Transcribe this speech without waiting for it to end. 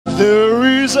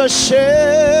There is a shift.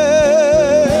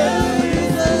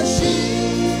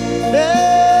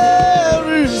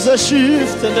 There is a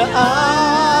shift in the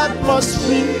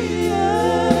atmosphere.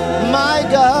 My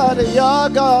God, your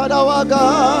God, our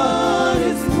God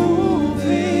is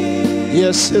moving.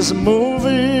 Yes, He's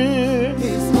moving.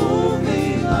 He's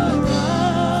moving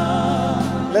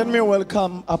around. Let me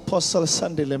welcome Apostle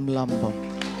Sandile Mlambo.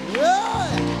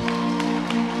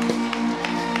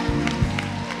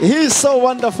 He is so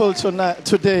wonderful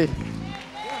today.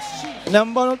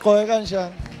 Nambona ugqoke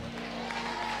kanjani?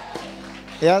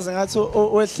 Yazi ngathi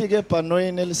wehlike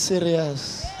ebhanoyini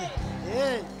eliserious.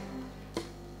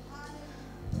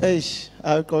 Eish,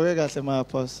 awugqoke kahle my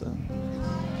apostle.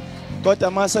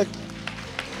 Kodwa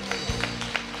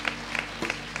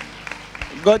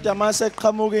mase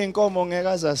qhamuka inkomo ngeke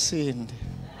azasinde.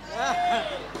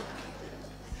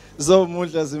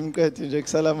 Zomudla zimqedwe nje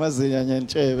kusala amazinya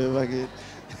nyentshebe bakithi.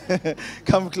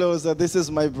 Come closer. This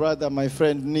is my brother, my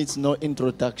friend, needs no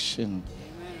introduction.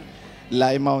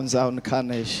 Lai Mount Zion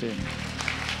Carnation.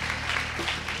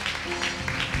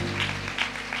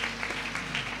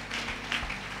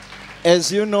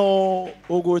 As you know,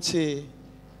 Uguti,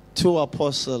 2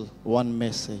 apostles, 1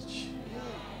 message.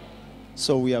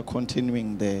 So we are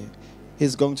continuing there.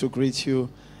 He's going to greet you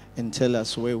and tell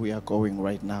us where we are going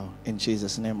right now. In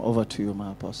Jesus' name, over to you,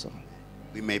 my apostle.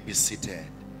 We may be seated.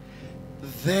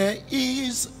 There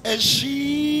is a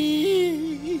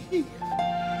shift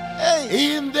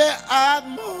in the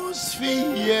atmosphere.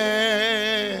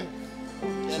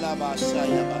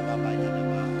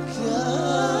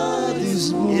 God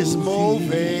is moving.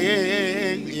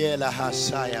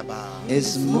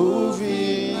 It's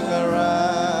moving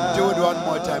around. Do it one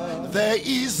more time. There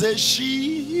is a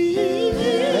shift.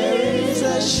 There is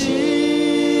a shift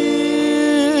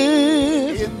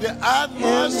in the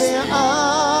atmosphere.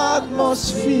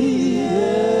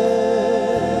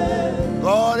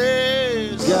 God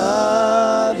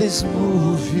is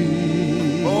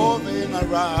moving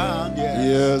around.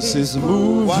 Yes, He's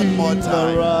moving one more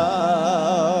time.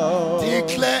 Around.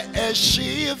 Declare a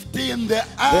shift in the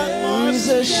atmosphere. There is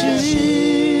a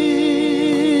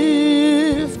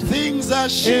shift. Things are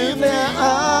shifting in the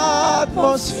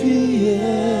atmosphere.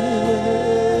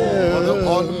 For the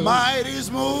Almighty is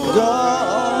moving.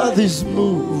 God is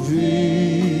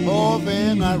moving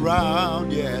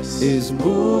around. Yes, is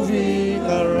moving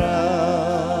around.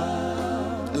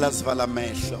 Let's vala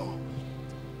mehlo.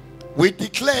 We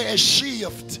declare a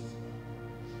shift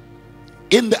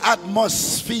in the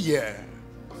atmosphere.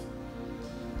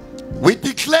 We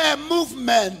declare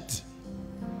movement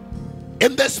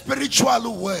in the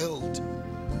spiritual world.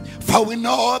 For we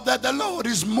know that the Lord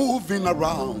is moving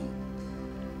around.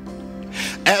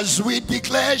 As we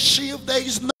declare shift, there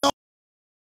is no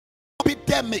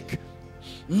epidemic,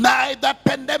 neither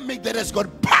pandemic that has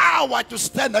got power to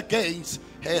stand against.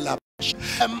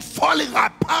 I'm falling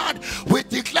apart. We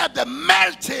declare the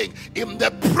melting in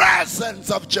the presence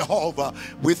of Jehovah.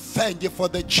 We thank you for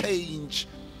the change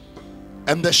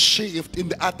and the shift in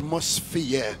the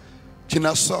atmosphere.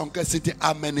 Tina sonke sithi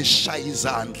amen ishaya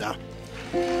izandla.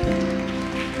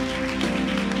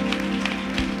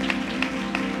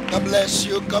 God bless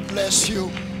you. God bless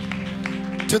you.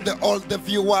 To all the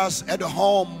viewers at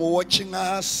home watching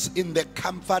us in the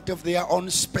comfort of their own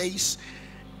space,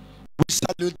 we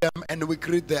salute them and we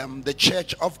greet them. The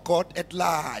church of God at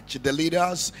large, the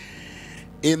leaders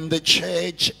in the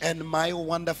church, and my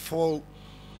wonderful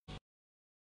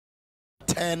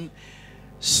 10,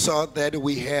 so that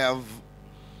we have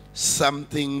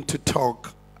something to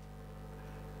talk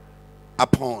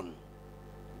upon.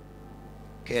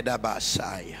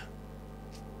 Kedabasaya.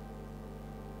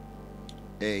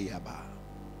 There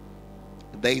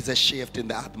is a shift in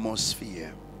the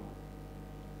atmosphere.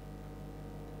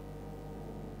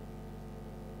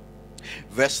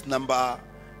 Verse number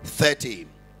 13.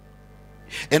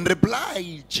 In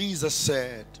reply, Jesus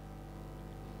said,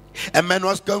 a man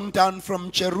was going down from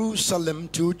Jerusalem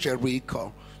to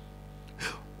Jericho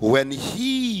when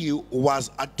he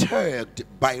was attacked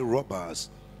by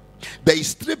robbers. They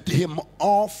stripped him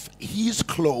of his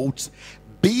clothes,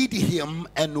 beat him,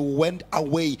 and went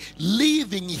away,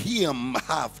 leaving him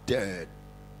half dead.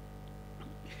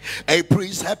 A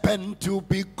priest happened to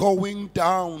be going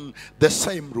down the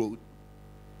same route,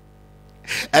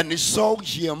 and he saw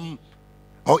him,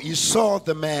 or he saw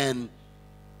the man.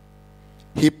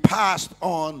 He passed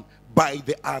on by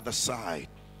the other side.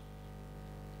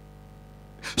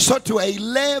 So to a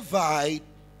Levite,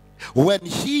 when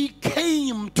he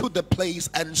came to the place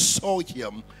and saw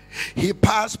him, he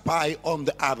passed by on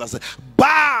the other side.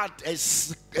 But a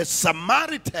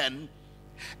Samaritan,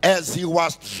 as he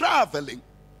was traveling,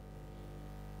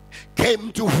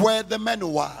 came to where the man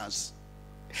was.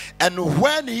 And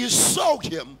when he saw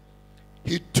him,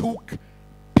 he took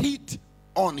pity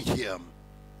on him.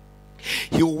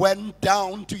 He went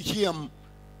down to him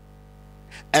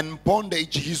and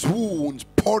bandaged his wounds,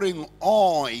 pouring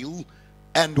oil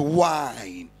and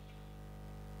wine.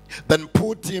 Then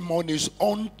put him on his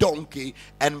own donkey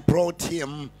and brought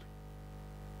him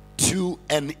to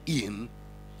an inn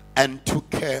and took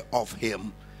care of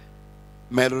him.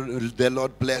 May the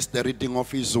Lord bless the reading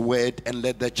of his word, and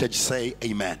let the church say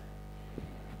amen.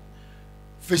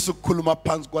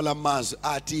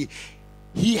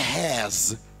 He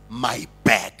has my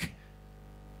back.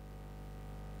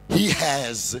 He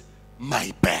has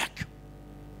my back.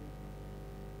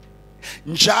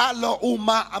 Njalo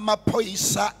uma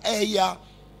amaphoyisa eya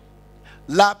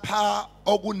lapha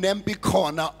okunempi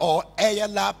khona, or eya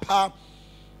lapha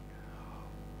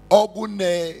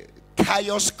okune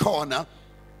chaos khona,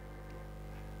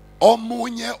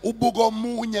 omunye ubuko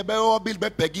omunye beyobili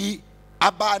bebheki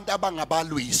abantu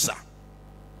abangabalwisa.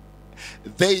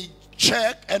 They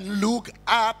check and look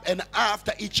up and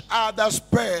after each other's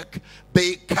back.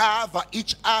 They cover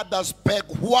each other's back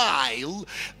while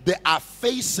they are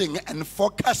facing and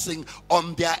focusing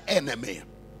on their enemy.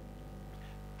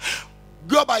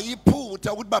 The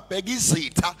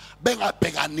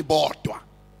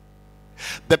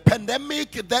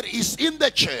pandemic that is in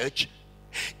the church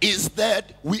is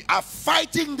that we are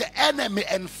fighting the enemy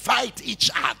and fight each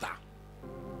other.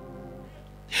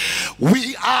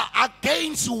 We are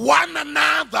against one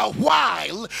another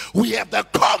while we have the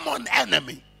common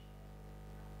enemy.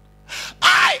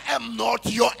 I am not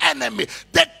your enemy.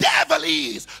 The devil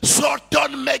is. So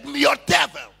don't make me your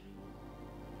devil.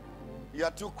 You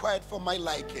are too quiet for my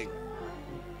liking.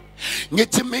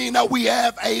 Nitimina, we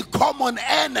have a common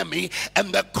enemy,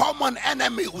 and the common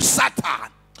enemy is Satan.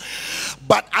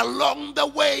 But along the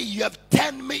way, you have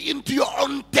turned me into your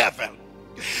own devil.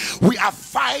 We are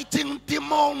fighting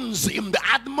demons in the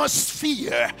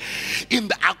atmosphere, in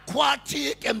the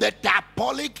aquatic and the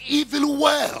diabolic evil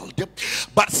world.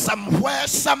 But somewhere,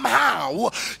 somehow,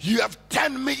 you have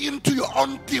turned me into your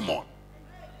own demon.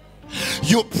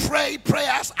 You pray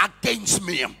prayers against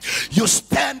me. You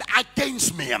stand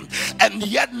against me. And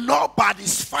yet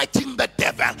nobody's fighting the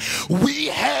devil. We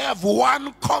have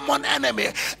one common enemy,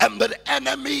 and the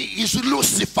enemy is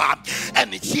Lucifer.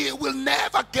 And he will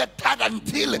never get that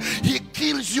until he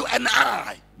kills you and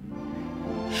I.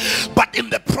 But in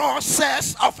the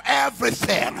process of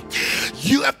everything,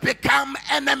 you have become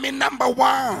enemy number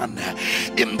one.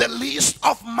 In the list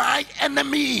of my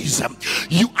enemies,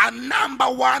 you are number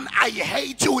one. I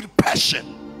hate you with passion.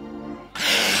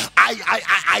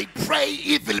 I pray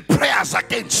evil prayers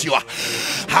against you.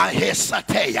 As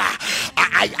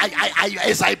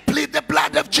I plead the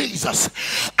blood of Jesus,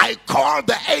 I call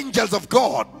the angels of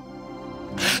God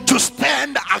to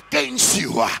stand against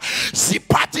you,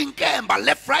 Zipating Gamba,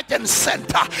 left, right, and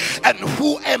center. And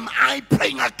who am I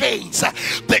praying against?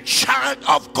 The child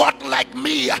of God like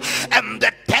me, and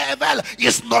the devil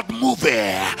is not moving.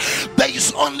 There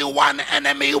is only one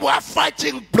enemy we are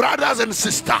fighting, brothers and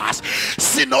sisters.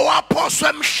 Sinoa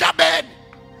poswem shaben.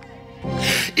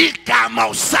 Igama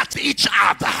usat each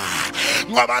other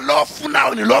ngoba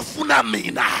lofuna lofuna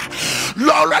mina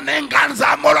lola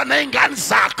nenganza mola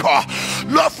nenganzako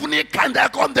lofuna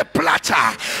ikanda on the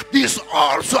platter is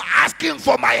also asking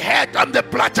for my head on the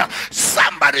platter.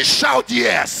 Somebody shout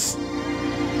yes.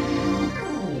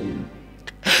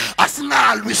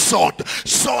 Asingalwi sodwa.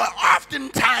 So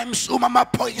oftentimes umama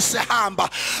phoyise hamba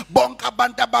bonke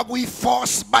abantu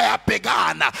abakuyiforce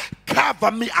bayabhekana.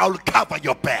 Cover me, I'll cover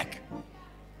your back.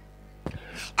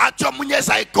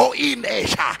 Atomunyeza I go in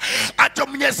Asia.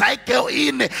 Atomunyeza I go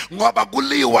in ngoba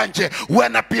kuliwa nje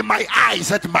when I be my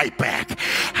eyes at my back.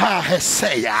 Ha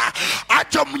heseya.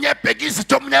 Atomunye bhekisi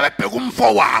tomunye bebheka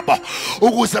umfowabo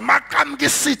ukuze maqhamuka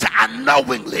isitha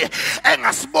unknowingly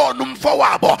engasibona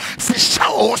umfowabo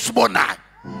sishawo sibonayo.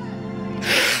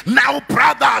 Now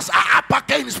brothers are up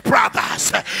against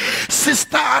brothers.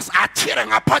 Sisters are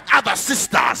tearing apart other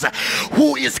sisters.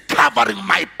 Who is covering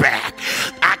my back?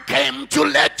 I came to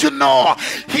let you know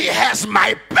he has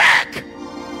my back.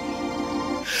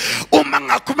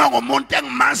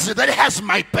 That has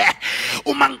my back.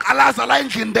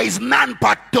 There is none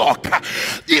but talk.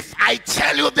 If I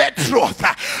tell you the truth,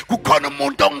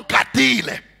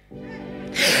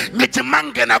 ngithi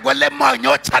mangena kwele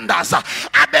monyo othandaza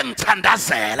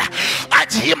abengithandazela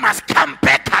athi he must come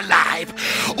back alive.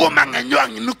 Uma ngenywa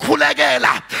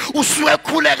nginikhulekela usuke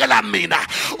khulekela mina,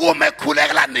 uma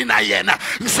ekhulekela nina yena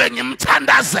ngise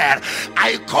ngimthandazela.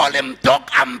 I call him dog,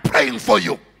 I'm praying for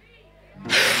you.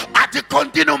 I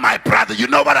continue, my brother. You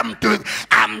know what I'm doing?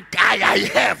 I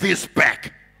have his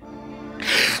back.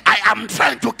 I am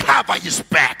trying to cover his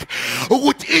back.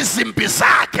 Ukuthi izimpi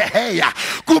zakhe heya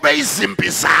kube izimpi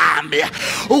zami.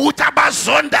 Ukuthi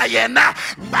abazonda yena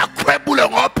bakhwebule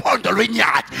ngophondo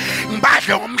lwenyathi.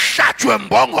 Ngibadle ngomhlathi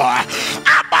wembongo.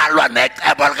 Abalwa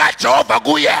necebo likaJehova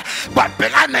kuye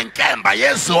babhekana nenkemba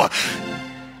yezo.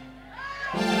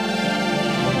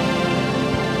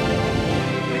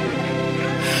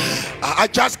 I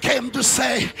just came to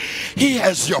say he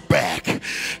has your back.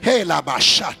 Hey,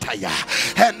 labashataya.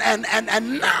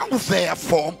 And now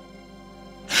therefore,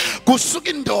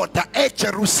 kusukindoda at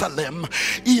Jerusalem,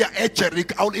 iya at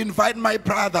Jericho. I'll invite my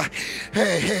brother.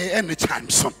 Hey, anytime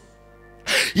soon.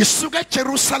 Yisuka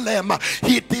Jerusalem.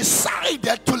 He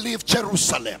decided to leave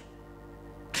Jerusalem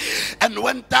and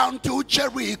went down to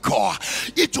Jericho.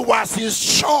 It was his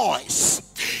choice.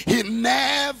 He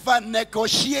never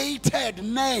negotiated,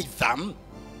 neither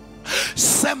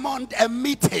summoned a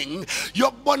meeting.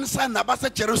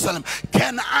 Jerusalem,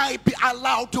 can I be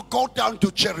allowed to go down to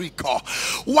Jericho?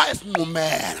 Why is no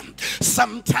man?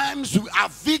 Sometimes we are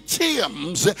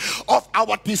victims of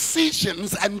our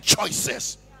decisions and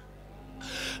choices.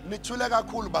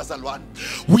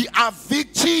 We are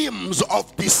victims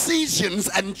of decisions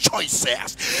and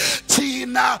choices.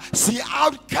 Tina, the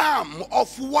outcome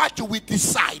of what we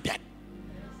decided.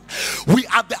 We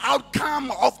are the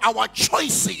outcome of our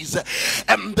choices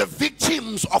and the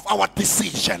victims of our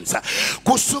decisions.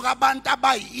 Kusuka abantu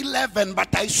abayi 11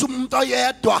 batayisumntu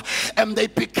yedwa and they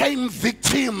became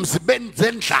victims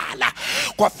benzendlala.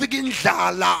 Kwafika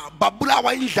indlala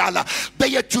babulawa indlala.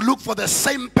 They had to look for the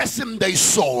same person they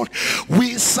sold.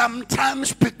 We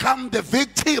sometimes become the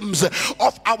victims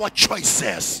of our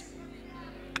choices.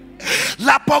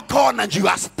 Lapokon, and you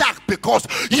are stuck because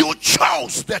you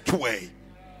chose that way.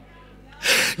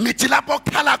 I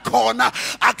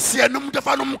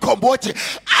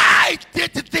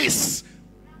did this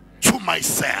to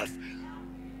myself.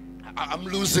 I'm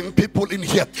losing people in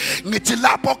here. I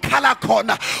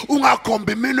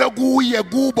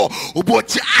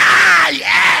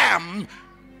am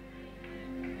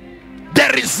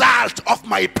the result of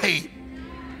my pain.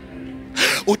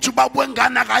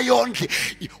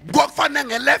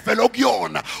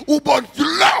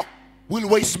 Will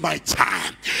waste my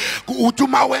time.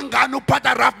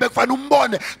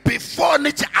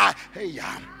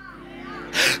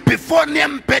 Before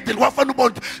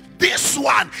this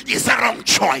one is a wrong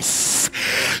choice.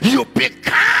 You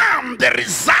become the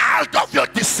result of your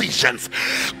decisions.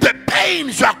 The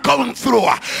pains you are going through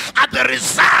are the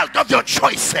result of your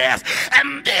choices.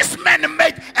 And this man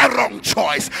made a wrong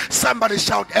choice. Somebody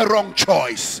shout, a wrong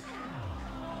choice.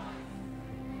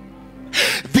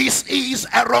 This is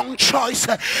a wrong choice.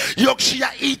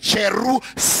 Yorkshire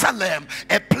Jerusalem,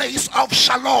 a place of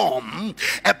shalom,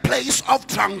 a place of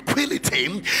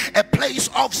tranquility, a place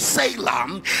of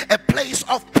Salem, a place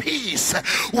of peace.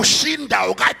 Ushinda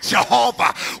uga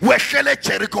Jehovah, weshele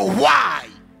Jericho. Why?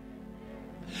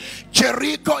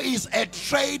 Jericho is a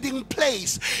trading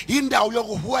place. Indawo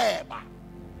yokuhweba.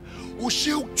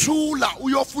 Ushiyukuthula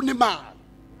uyofuna imali.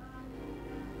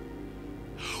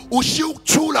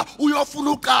 Ushiyukuthula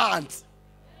uyofuna ukanzi.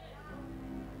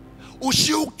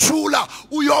 Ushiyukuthula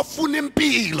uyofuna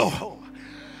impilo.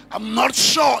 I'm not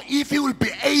sure if he will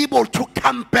be able to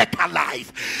come back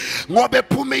alive. Ngobe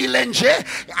phumile nje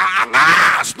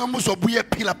angazi noma uzobuye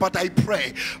phila, but I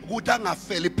pray ukuthi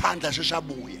angafeli phandla shesha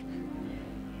abuye.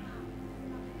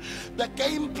 The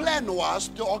game plan was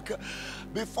to,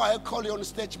 before I call you on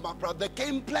stage, my brother, the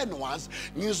game plan was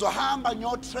ngizohamba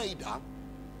ngiyotrader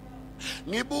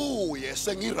ngibuye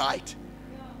sengi-right,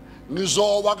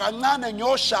 ngizowa kancane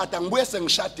ngiyoshada ngibuye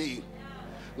sengishadile,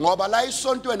 ngoba la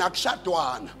isontweni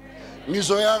akushadwana.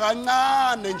 Ngizoya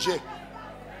kancane nje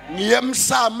ngiye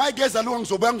emsamo, mayigeza lunga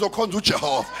ngizobuya ngizokhonza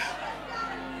uJehova.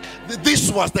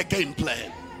 This was the game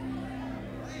plan.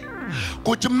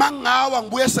 Kuthi mangawa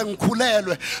ngibuye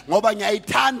sengikhulelwe ngoba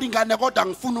ngiyayithanda ingane kodwa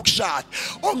ngifuna ukushada.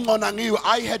 Ongcona ngiyo,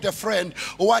 I had a friend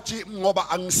wathi ngoba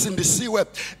angisindisiwe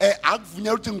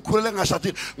akuvunyelwa ukuthi ngikhulele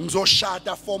ngashadile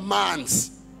ngizoshada for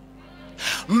months.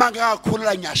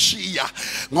 Mangakhulela ngiyashiya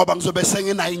ngoba ngizobe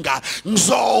senginayo ingane,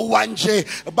 ngizowa nje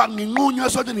banginqunywe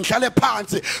sokuthi ngihlale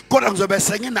phansi kodwa ngizobe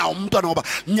senginawo umntwana ngoba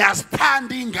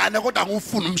ngiyazithanda ingane kodwa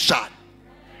ngifuna umshado.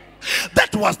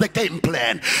 That was the game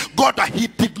plan. God, he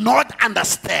did not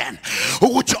understand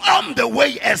which on the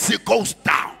way as he goes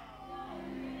down,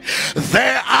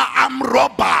 there are armed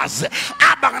robbers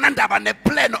abanganandaba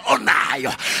neplan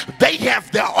onayo. They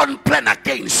have their own plan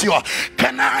against you.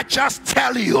 Can I just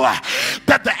tell you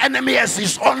that the enemy has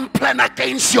his own plan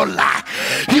against your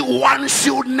life? He wants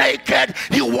you naked,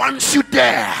 he wants you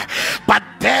there. But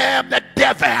there the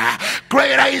devil,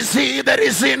 greater is he that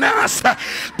is in us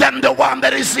than the one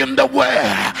that is in the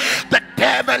world. The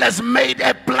devil has made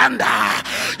a blunder.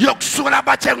 Yokusula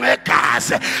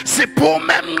bathengegazi siphume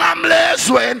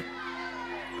emnqamlezweni.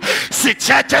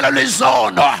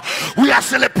 We are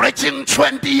celebrating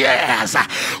 20 years.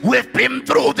 We've been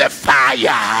through the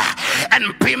fire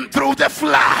and been through the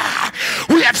flood.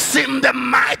 We have seen the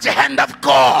mighty hand of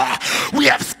God. We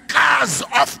have scars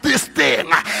of this thing.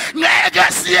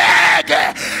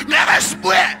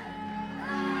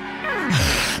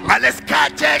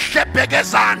 Ngalesikhathi ehlebheke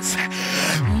ezansi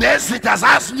nezitha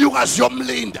zazinyuka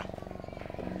ziyomlinda.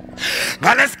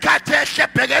 Ngalesikhathi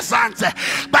ehlebheke ezansi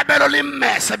babelola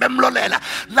immese bemlolela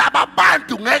laba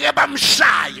bantu ngeke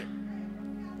bamshaye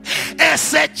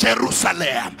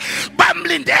eseJerusalem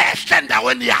bamlinde ehle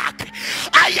endaweni yakhe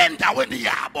aye endaweni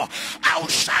yabo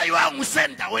awushaywa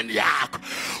ngusendaweni yakho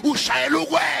ushayela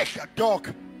ukwehla dog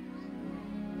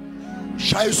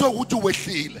shayiswe ukuthi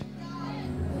wehlile.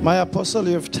 My apostle,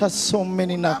 you have touched so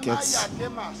many nuggets,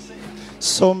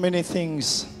 so many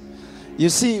things. You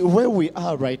see where we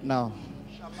are right now.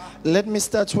 Let me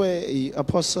start where,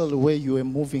 apostle, where you were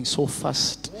moving so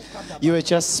fast. You were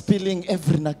just spilling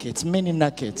every nugget, many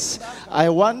nuggets. I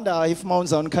wonder if Mount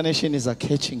Zion Connection is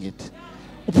catching it.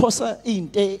 Apostle, in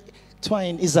the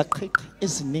twine is a quick,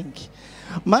 is ninki.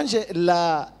 Manje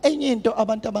la enye into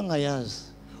abantu abangayazi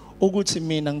ukuthi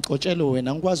mina ngixotshelwe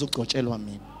wena ngikwazi ukuxotshelwa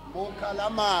mina.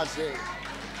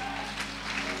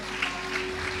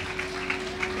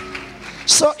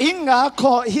 So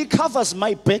ingakho he covers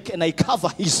my back and I cover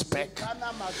his back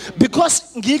because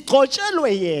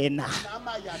ngixotshelwe yena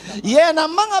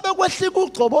mangabe kwehlika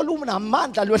ugcobo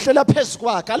namandla lwehlela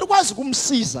phezukwakhe alukwazi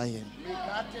kumsiza yena.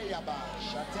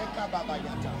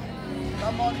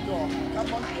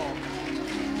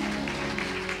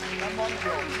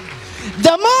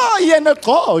 The more yena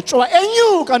gqotshwa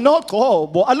enyuka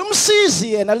nogcobo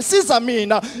alumsizi yena lisiza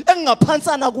mina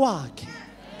engaphansana kwakhe.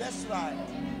 That's right.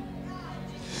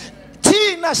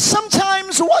 Tina,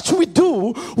 sometimes what we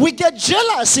do, we get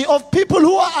jealousy of people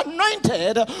who are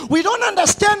anointed. We don't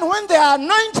understand when they are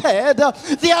anointed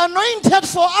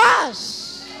for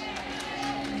us.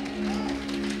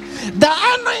 The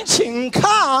anointing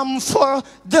comes for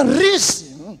the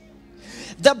reason.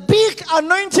 The big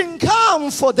anointing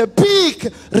comes for the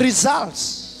big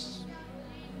results.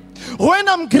 When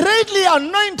I'm greatly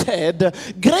anointed,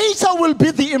 greater will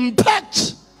be the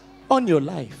impact on your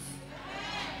life.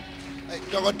 Hey,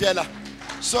 Dokotela,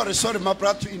 sorry, my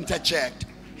brother, to interject.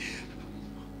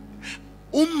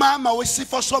 Umama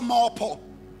wesifo somopo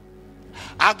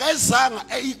akazange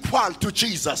equal to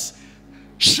Jesus.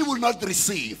 She will not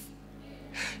receive.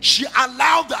 She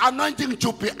allowed the anointing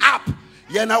to be up.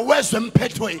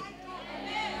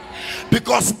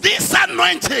 Because this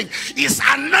anointing is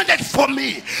anointed for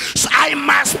me, so I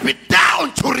must be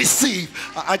down to receive.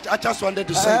 I just wanted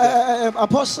to say that.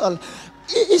 Apostle,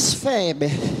 it's fair.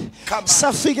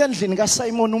 Safika endlini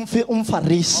kaSimon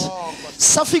umFarisi.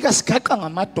 Safika sigaqa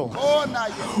ngamadoda.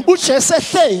 uJesu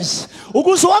ehlezi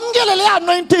ukuze wamkele le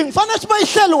anointing fanele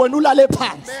sibayihlele wena ulale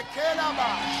phansi.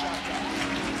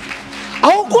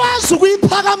 Awukwazi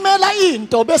ukuyiphakamela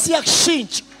into bese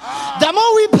yakushintsha. The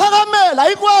more uyiphakamela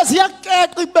ayikwazi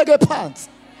yakeqa ibeke phansi.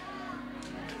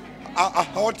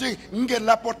 Awuthi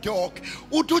ngelapho dog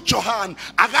uthi uJohn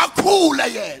akakhula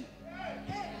yena.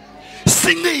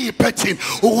 Singiphe thina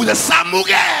ukuze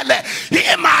samukele.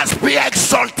 He must be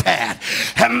exalted,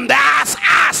 and that's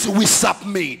us we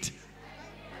submit.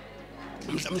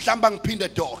 Mhlamba ngiphinde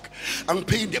dog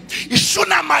angiphinde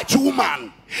iShunammite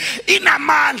woman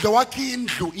inamandla wakhe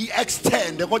indlu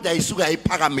iextend kodwa ayisuka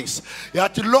ayiphakamisa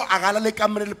yathi lo akalala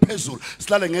ekamereni phezulu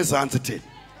silale ngezantsi thina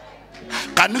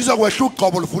kanti kuzokwehla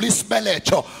ugqobo luvula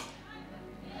isibeletho.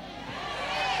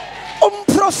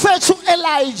 Umprofethi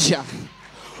uElijah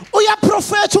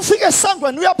uyaprofetha ufike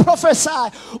esangweni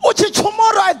uyaprophesy uthi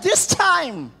tomorrow at this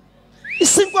time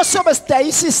isinkwa sobe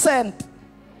sidayisa isent.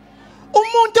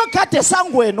 Umuntu okade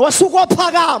esangweni wasuka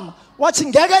ophakama wathi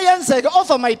ngeke yenzeke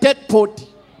over my dead body.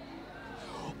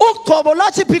 Ugcobo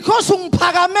lathi because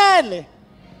ungiphakamele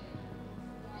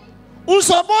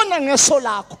uzobona ngeso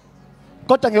lakho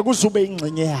kodwa ngeke uzube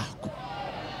ingxenye yakho.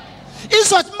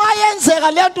 Izothi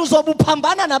mayenzeka le nto uzobe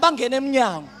uphambana nabangena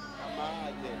eminyango.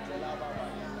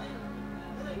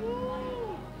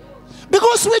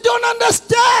 Because we don't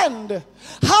understand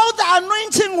how the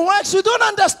anointing works. We don't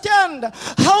understand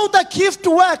how the gift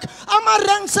works. Ama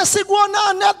ranks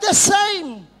are not the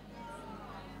same.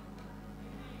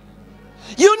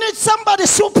 You need somebody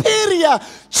superior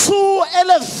to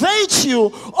elevate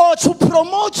you or to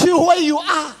promote you where you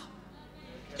are.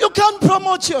 You can't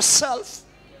promote yourself.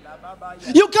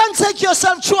 You can't take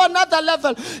yourself to another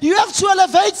level. You have to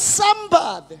elevate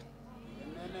somebody.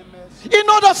 In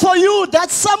order for you, that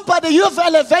somebody you have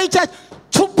elevated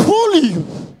to pull you.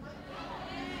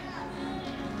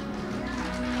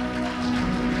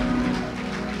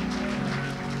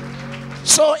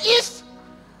 So if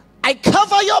I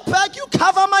cover your back, you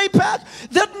cover my back,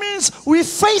 that means we're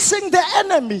facing the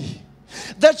enemy.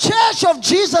 The church of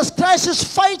Jesus Christ is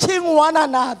fighting one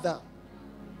another.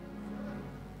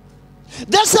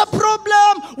 There's a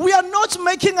problem. We are not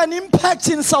making an impact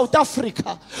in South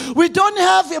Africa. We don't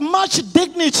have much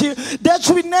dignity that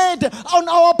we need on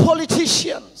our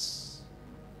politicians.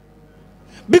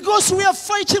 Because we are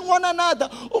fighting one another.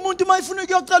 Umuntu mayifuna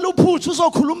ukuyocela uphuthu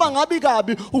uzokhuluma ngabi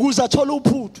kabi ukuze athole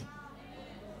uphuthu.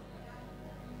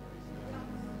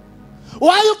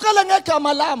 Why you calling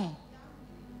ngegama lami?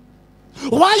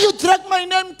 Why you drag my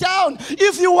name down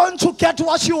if you want to get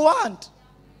what you want?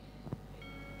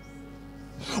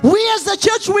 We as the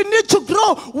church, we need to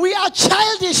grow. We are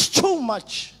childish too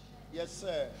much. Yes,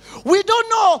 sir. We don't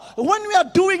know when we are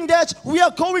doing that, we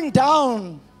are going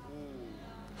down.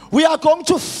 We are going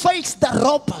to face the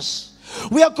robbers.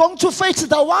 We are going to face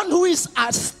the one who is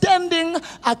standing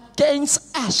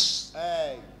against us.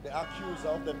 Hey, the accuser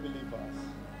of the believers.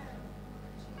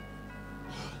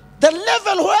 The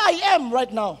level where I am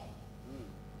right now,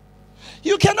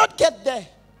 you cannot get there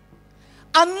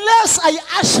unless I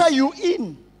usher you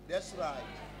in. That's right.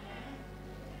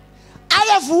 I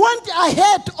have went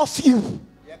ahead of you.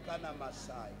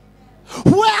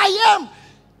 Where I am,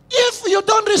 if you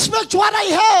don't respect what I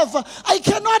have, I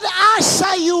cannot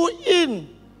usher you in.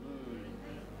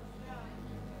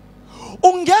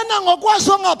 Ungena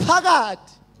ngokwaso ngaphakathi.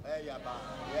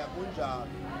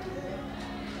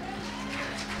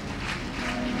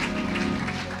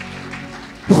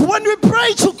 When we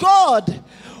pray to God,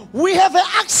 we have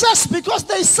access because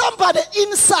there is somebody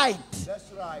inside.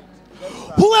 That's right.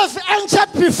 Who have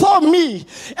entered before me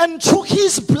and took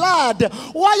his blood.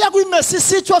 Why are we messy? We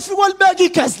said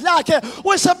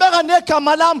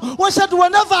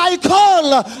whenever I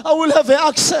call, I will have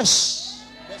access.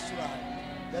 That's right.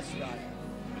 That's right.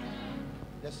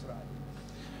 That's right.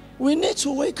 We need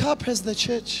to wake up as the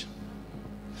church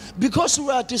because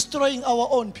we are destroying our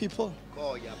own people.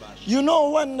 You know,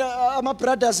 when my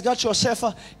brothers got Joseph,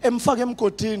 they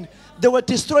were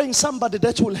destroying somebody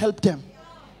that will help them.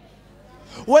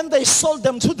 When they sold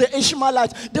them to the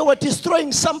Ishmaelites, they were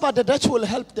destroying somebody that will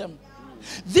help them.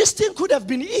 This thing could have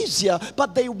been easier,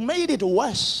 but they made it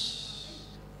worse.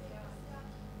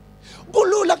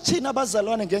 Kulula kuthina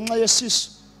bazalwane ngenxa yesisu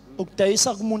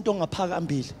ukudayisa kumuntu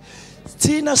ongaphakambili.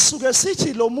 Thina suke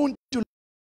sithi lo muntu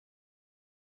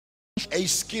a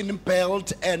skin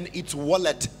belt and its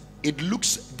wallet, it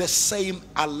looks the same,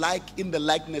 alike in the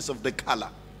likeness of the color.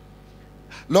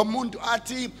 Lo muntu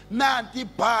athi nanti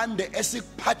bhande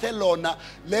esikuphathe lona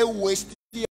le waist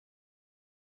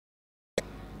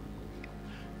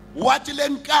wathi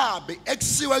lenkabi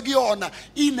ekusiwe kuyona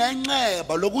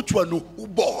inenxeba lokuthi wena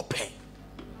ubophe.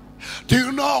 Do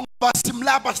you know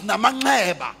basimlapha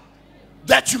sinamanxeba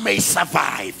that you may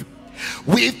survive?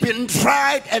 We've been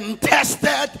tried and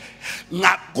tested.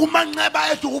 Ngakumanxeba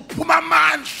ethu kuphuma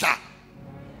amandla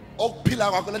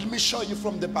okuphila kwakho. Let me show you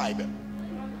from the Bible.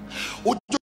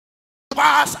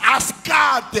 Us as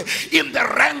God in the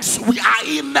ranks we are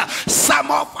in, some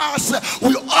of us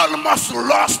we almost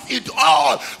lost it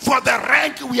all for the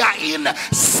rank we are in.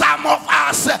 Some of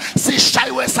us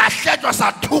sishaywe sahletshwa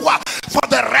sathukwa for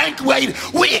the rank we are in.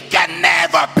 We can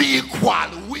never be equal.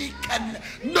 We can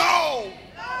no,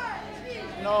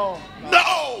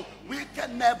 we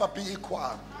can never be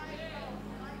equal.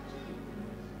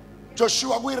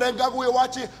 Joshua kuyirenka kuye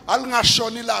wathi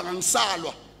alingashoni ilanga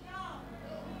ngisalwa.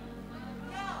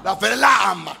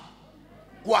 Lavelama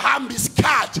kuhamba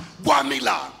isikhathi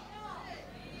kwamilanga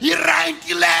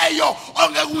irankileyo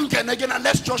ongeke ungene kena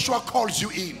unless Joshua calls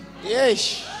you in.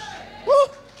 Yes.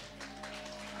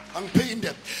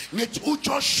 Angiphinde ngithi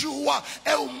uJoshua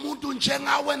ewumuntu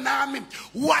njengawe nami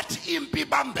wathi impi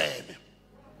bambene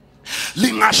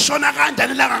lingashona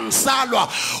kanjani ilanga ngisalwa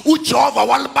uJehova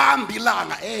walibamba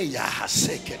ilanga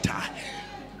sekhetha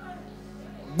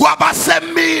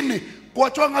kwabasemini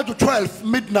kwathiwa ngathi 12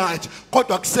 midnight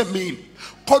kodwa kusemini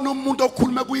khona umuntu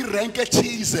okhuluma kuyirank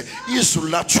ethize izulu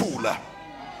lathula.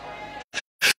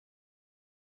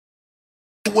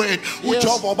 word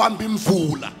uJehova obamba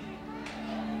imvula.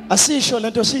 Asisho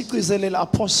lento siyigcizelela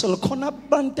apostle khona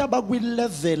abantu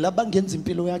abakwi-level abangenza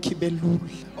impilo yakhe ibe lula.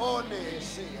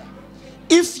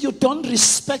 If you don't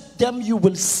respect them, you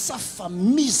will suffer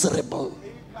miserable.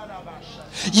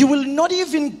 You will not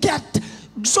even get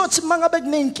so it's mangabe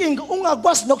kunenkinga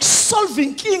ungakwazi nokusolve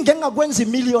inkinga engakwenza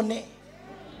imillionaire.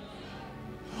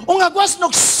 Ungakwazi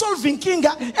nokusolve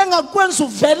inkinga engakwenza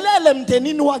uvelele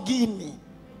emndenini wakini.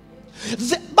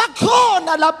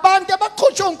 Bakhona labantu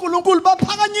abaqhutshwa uNkulunkulu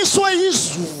baphakanyiswe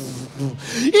izulu.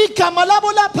 Igama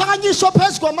labo laphakanyiswa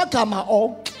phezu kwamagama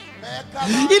onke.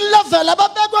 Ilevel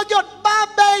ababekwa kuyona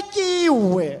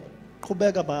babekiwe.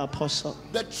 Qhubeka ba apostle.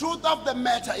 The truth of the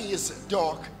matter is,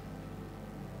 dog,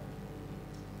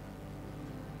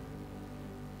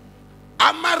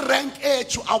 ama rank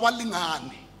ethu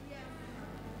awalingani.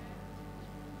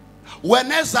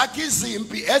 When ezakhi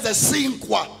izimpi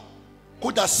ezesinkwa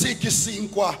kuda sithi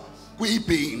sinkwa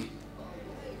kuyibhini.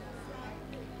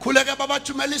 Khuleka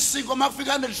babathumela isinkwa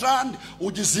mafika ne-rand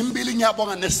uthi zimbili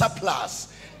nyabonga ne-surplus.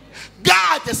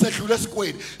 God esedlule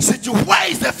esikwini sithi where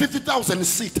is the 50,000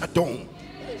 seater dome?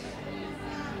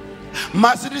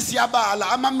 Masithi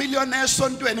siyabala ama-millionaire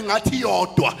esontweni ngathi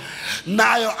yodwa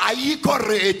nayo ayikho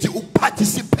ready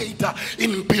ukuparticipate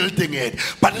in building it.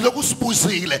 But lokhu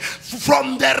sibuzile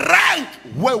from the rank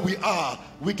where we are,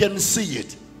 we can see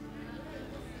it.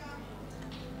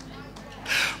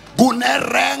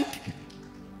 Gune rank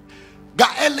ga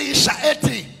Elisha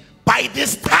ethi by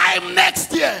this time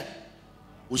next year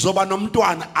uzoba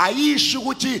nomntwana. Ayisho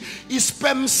ukuthi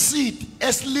isperm seed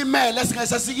esilimele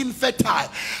esingasasi-infertile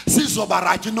sizoba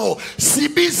right. No,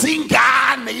 sibiza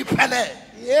ingane iphele.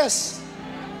 Yes.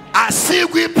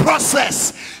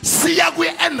 Asikwi-process siya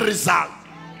kwi-end result.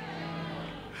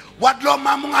 What lo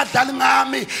mama ungadlali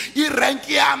ngami irank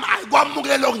yami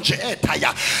ayikwamukelo nje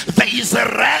ethaya. There is a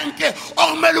rank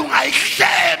okumele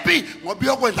ungayihlebi ngoba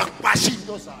uyokwenza kupasha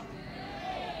into zakho.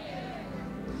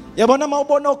 Yabona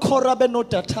mawubona okhora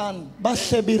benoDathan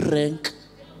bahleba irank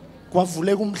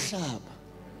kwavuleka umhlaba.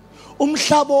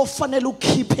 Umhlaba ofanele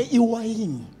ukhiphe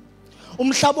iwayini.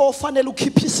 Umhlaba ofanele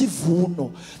ukhiphe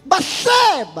isivuno.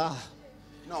 Bahleba.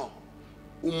 No.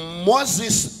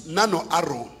 Moses nano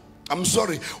Aaron. I'm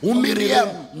sorry.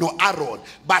 Miriam no Aaron.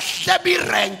 Bahleba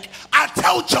rank. I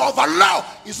tell Jehovah, law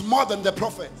is more than the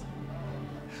prophet.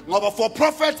 Ngoba for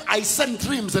prophets I send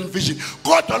dreams and vision.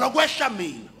 Kodwa lokwehla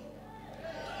mina.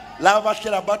 Lava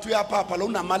bahlela bathi uyapapa lo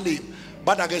unamalimi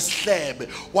bada ke sihlebe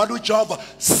wathi uJehova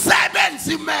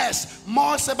sebenza imess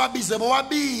Mose babize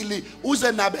bobabili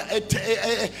uze nabe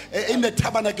in the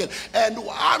tabernacle and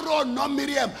Aaron no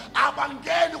Miriam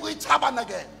abangeni kwi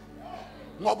tabernacle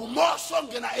ngoba uMose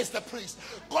ongena as the priest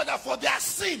kodwa for their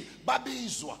sin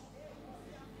babizwa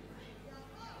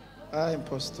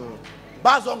impostor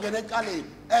bazongena ekaleni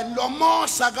and lo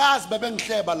Mose akazi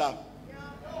bebengihleba la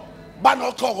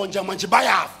banokhoko nje manje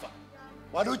bayafa.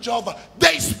 What do Jehovah?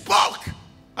 They spoke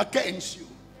against you.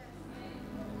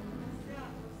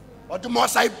 What do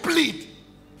Moses? I plead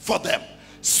for them.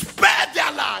 Spare their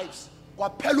lives.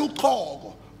 Kwaphela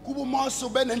uqhoko. Kuba uMose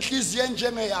ube nenhliziyo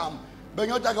njengeyami.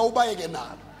 Benyoda ke ubayeke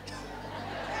nalo.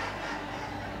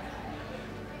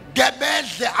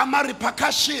 Gebedle ama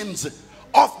repercussions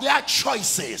of their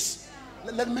choices.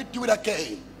 Let me do it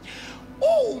again.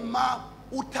 Uma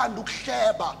uthanda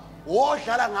ukuhleba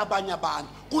wodlala ngabanye abantu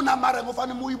kunamare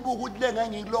ngofanele uyibuka ukuthi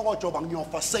lenge ngilokojo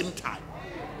bangiyofa same time.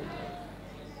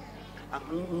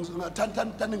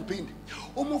 Ngithanda ngiphinde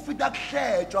uma ufika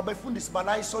kuhletshwa abefundisi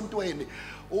bala isontweni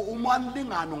uma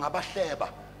anilingano ngabahleba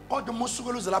kodwa uma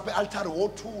usukela uze lapha e-altar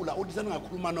wothula uthi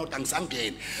sengakhuluma nodwa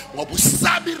ngisangene ngoba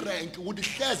usabi rank ukuthi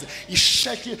hleze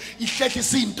ihlehle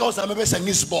izinto zami bese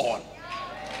ngizibona.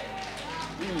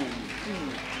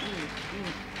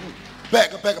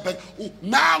 Beka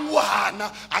nangu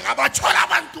hana akabathola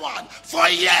abantwana for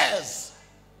years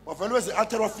wavele weze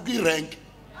altar wafika irank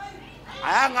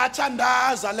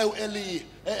ayangathandaza le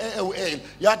uEli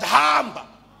yathi hamba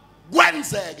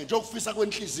kwenzeke nje ukufisa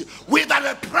kwenhliziyo without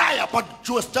a prayer but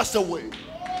just a way.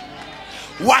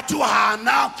 Wathi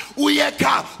uhana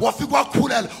uyeka wafika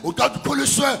wakhulela uqala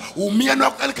ukhuliswe umyeni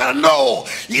wakho no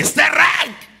is the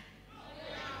rank.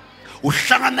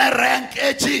 Uhlangana rank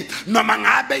ethi noma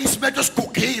ngabe isibetho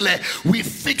sigugile we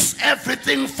fix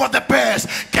everything for the best.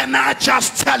 Can I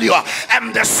just tell you,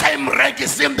 and the same rank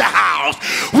is in the house.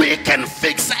 We can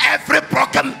fix every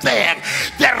broken thing.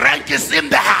 The rank is in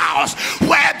the house.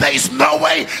 Where there is no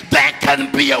way, there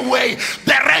can be a way.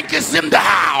 The rank is in the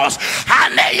house.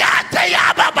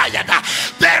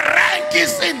 The rank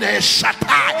is in the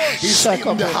shatai. It's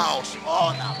in the house.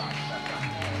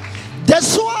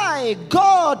 That's why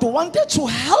God wanted to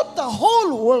help the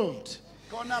whole world.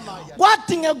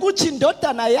 Kwadinga ukuthi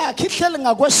indodana yakhe ihlele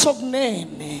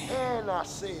ngakwesokunene.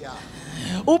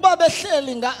 Ubaba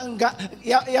ehleli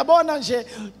yabona nje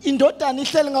indodana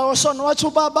ihleli ngakosona wathi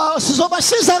ubaba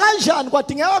sizobasiza kanjani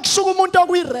kwadingeka kusuka umuntu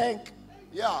okuyirank.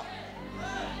 Yeah.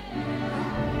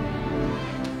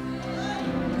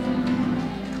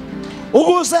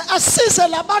 Ukuze asise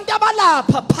labantu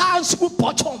abalapha phansi ku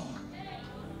bottom.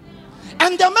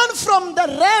 And the man from the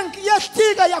rank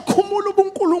yehlika yakhumula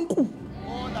ubunkulunkulu.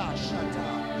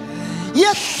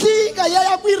 Yehlika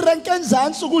yaya kwirank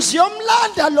enzansi ukuze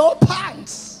yomlanda lo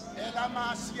phansi.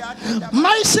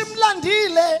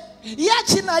 Mayisimlandile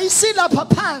yathi na isilapha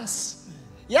phansi.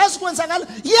 Yazi kwenzakala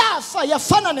yafa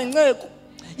yafana nenceku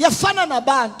yafana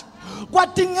nabantu.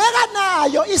 Kwadingeka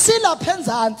nayo isilapha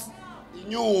enzansi.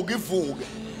 Inyuka ivuke.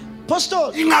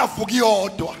 Pastor ingavuki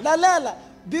yodwa. Lalela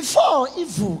before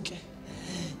ivuke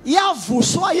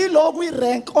yavuswa yilo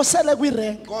kwirank osele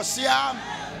kwirank. Nkosi yami.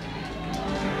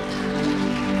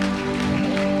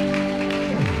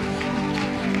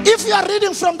 If you are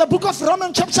reading from the book of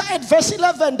Romans chapter 8 verse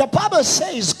 11, the Bible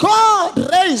says God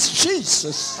raised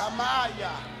Jesus.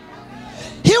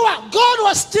 God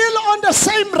was still on the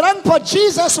same rank, but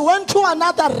Jesus went to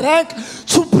another rank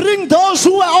to bring those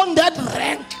who were on that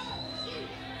rank.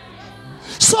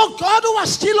 So God who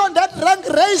was still on that rank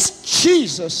raised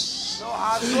Jesus.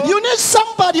 You need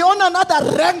somebody on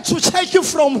another rank to take you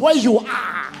from where you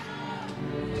are.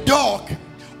 Dog.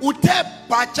 Uthe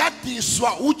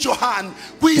bhajatiswa uJohn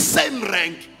kwi same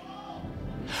rank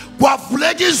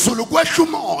kwavuleka izulu kwehla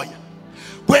umoya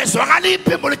kwezwakala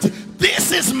iphimbo lithi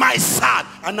this is my son,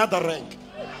 another rank.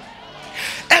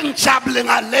 And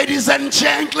ladies and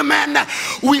gentlemen,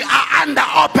 we are under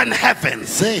open heavens.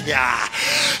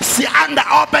 See, under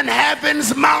open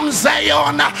heavens, Mount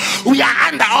Zion, we are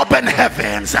under open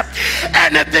heavens.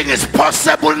 Anything is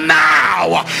possible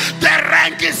now. The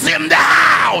rank is in the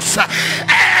house.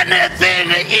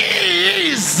 Anything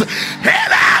is.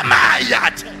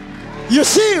 You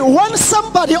see, when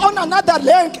somebody on another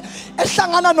rank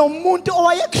ehlangana nomuntu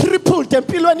owaye crippled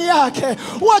empilweni yakhe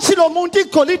wathi lo muntu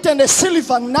igolide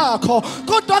nesilver nakho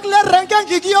kodwa kule rank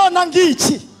engikuyona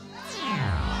ngithi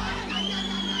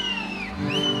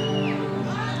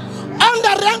on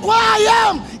the rank where I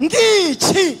am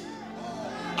ngithi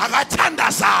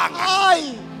akathandazanga.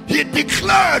 He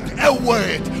declared a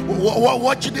word.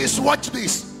 Watch this, watch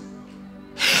this.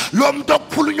 He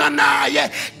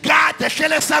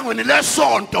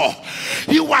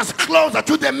was closer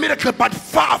to the miracle but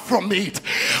far from it.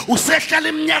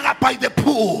 By the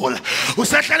pool.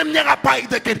 By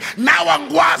the gate. Now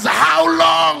how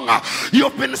long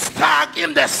you've been stuck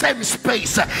in the same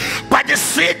space, but the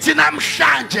city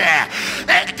namhlanje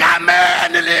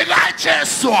egameni lika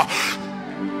Jesu.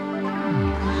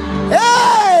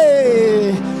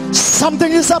 Hey!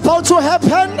 Something is about to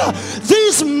happen.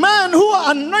 These men who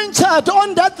are anointed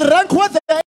on that rank where they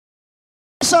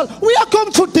are, we are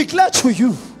going to declare to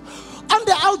you. And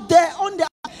they're out there on the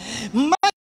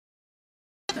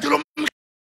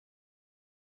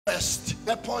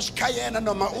Porsche Cayenne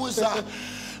noma uza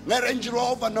nge-Range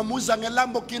Rover noma uza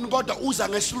nge-Lamborghini kodwa uza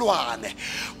ngeSuoane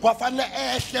kwafanele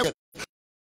ehle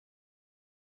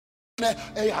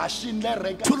ehashini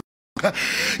le-rank.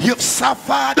 You've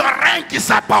suffered. The rank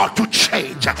is about to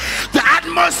change. The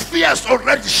atmosphere has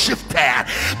already shifted.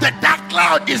 The dark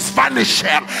cloud is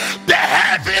vanishing. The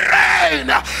heavy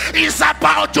rain is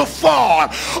about to fall.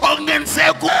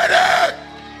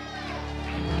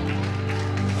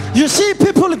 You see,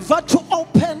 people have got to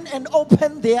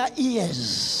open their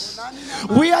ears.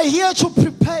 We are here to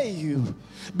prepare you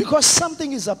because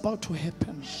something is about to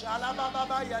happen.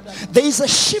 There is a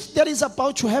shift that is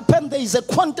about to happen. There is a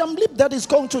quantum leap that is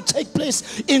going to take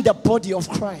place in the body of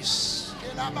Christ.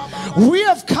 We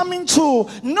have come to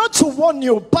not to warn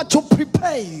you, but to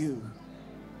prepare you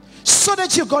so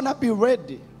that you're going to be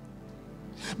ready.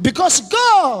 Because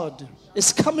God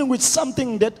is coming with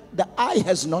something that the eye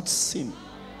has not seen.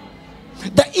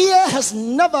 The ear has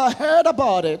never heard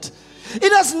about it.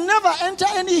 It has never entered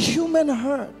any human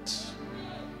heart.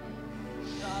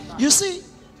 You see,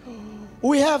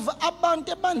 we have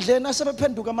abantu ebandleni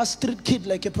asebephenduka ama street kid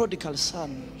like a prodigal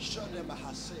son.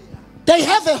 They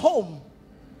have a home.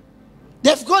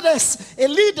 They've got a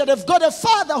leader. They've got a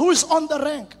father who is on the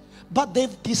rank. But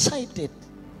they've decided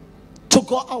to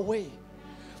go away.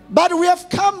 But we have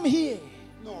come here.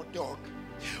 No, dog.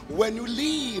 When you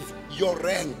leave your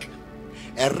rank,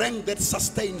 a rank that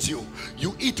sustains you,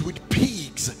 you eat with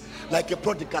pigs like a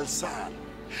prodigal son.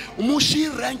 Umushi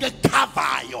rank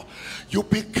kavayo. You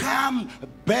become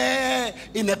bare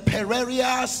in a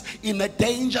perilous, in a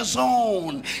danger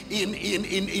zone,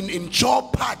 in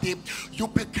jeopardy. You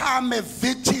become a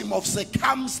victim of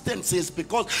circumstances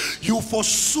because you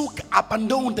forsook,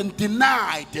 abandoned, and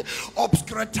denied,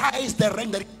 obscuritized the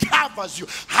rank that covers you.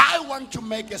 I want to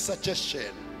make a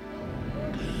suggestion.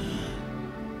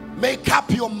 Make up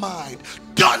your mind.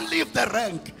 Don't leave the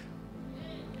rank.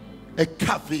 A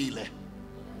kavile.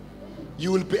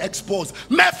 You will be exposed.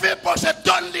 Mephibosheth,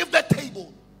 don't leave the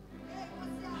table.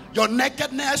 Your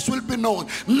nakedness will be known.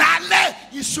 Nale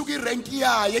isugi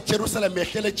renkia ye Jerusalem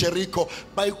yehlele Jericho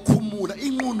bayikhumula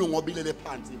inqunu ngobilele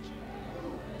phansi nje.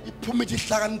 Iphumile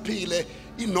ihlakaniphile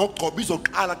inogqobo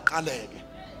izoqala qaleke.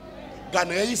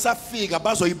 Kane isafika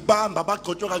bazoyibamba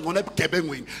bagcotshwa kangcono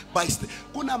ebugebengwini.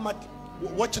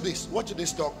 Watch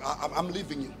this dog. I'm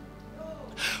leaving you.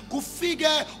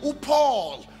 Kufike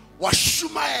uPaul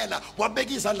washumayela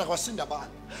wabeka izandla kwasinda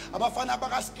abantu abafana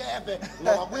bakaskeve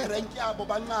ngoba kwirank yabo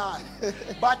bancane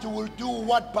but will do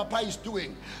what Papa is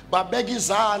doing. Babeka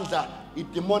izandla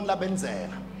idemon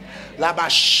labenzela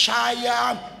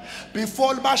labashaya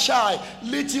before bashaya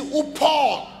lithi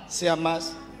uPaul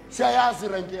siyayazi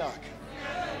rank yakhe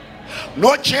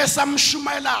no Jesu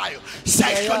amshumayelayo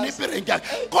siyahlonipha irank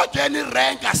yakhe kodwa ni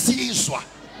rank asizwa.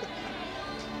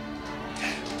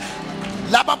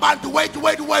 Laba bantu wait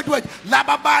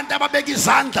laba bantu ababeka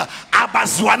izandla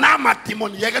abaziwa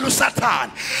namademoni yekela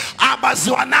uSathane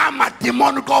abaziwa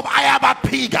namademoni ngoba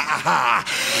ayabaphika aha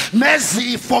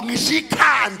nezifo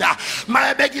ngishikhanda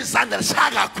mabeka izandla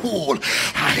lishaka kakhulu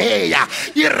aheya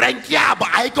irank yabo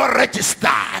ayiko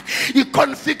register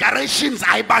iconfigurations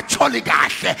ayibatholi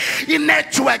kahle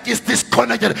inetwork is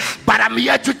disconnected but I'm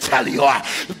here to tell you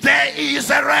there is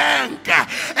a rank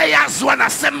eyaziwa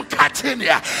nasemkhathini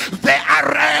there are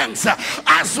ranks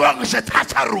as long as you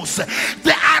touch a roof.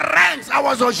 There are ranks. I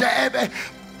was on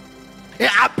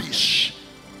Abish.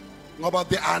 But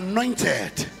they are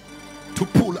anointed to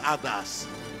pull others.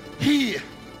 He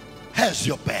has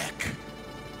your back.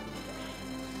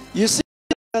 You see,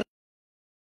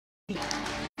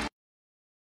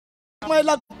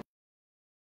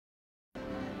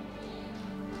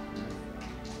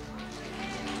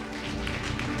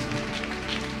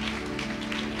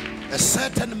 a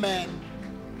certain man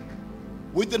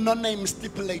with the no-name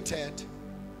stipulated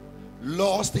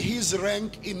lost his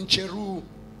rank in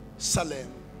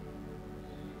Jerusalem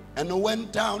and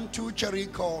went down to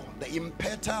Jericho. The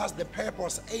impetus, the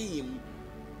purpose, aim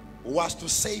was to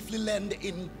safely land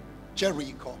in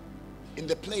Jericho, in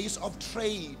the place of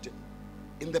trade,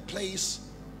 in the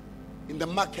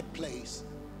marketplace.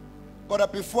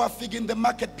 But before figuring the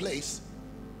marketplace,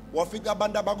 wafika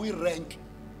banda bagui rank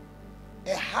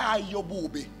a high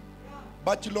yobubi.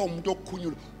 But you know,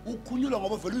 ukunyula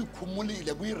ngoba vele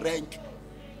uyikhumulile kwi-rank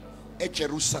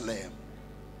eJerusalem.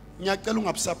 Ngiyacela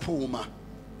ungabusaphuma.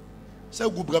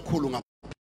 Sekubi kakhulu ngapha.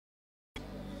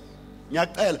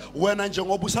 Ngiyacela wena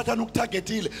njengoba uSathane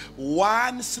ukutargetile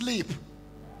one sleep,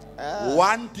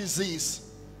 one disease,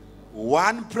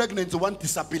 one pregnancy, one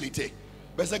disability.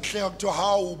 Bese kuhleka kuthiwa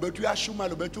hawu bethu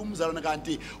uyashumala bethu umzalwane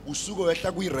kanti usuke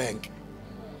wehla kwi-rank.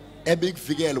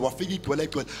 Ebikuvikele wafika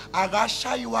igcwele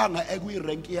akashayiwanga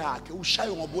ekwi-rank yakhe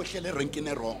ushayiwe ngoba wehlele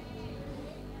erankini wrong.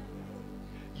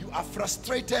 You are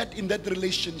frustrated in that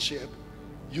relationship.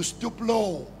 You stoop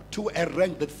low to a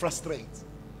rank that frustrates.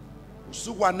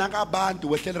 Usukwanaka abantu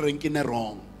wehlele erankini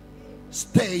wrong.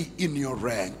 Stay in your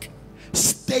rank.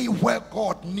 Stay where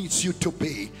God needs you to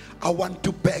be. I want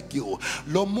to beg you.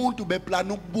 Lo muntu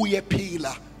beplana ukubuya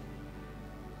ephila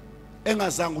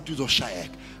engazange ukuthi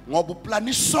uzoshayeka ngoba uplana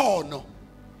isono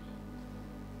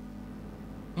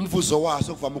umvuzo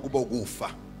waso kuvama ukuba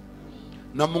ukufa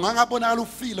noma ungangabonakala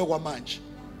ufile kwamanje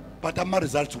but ama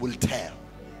results will tell.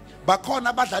 Bakhona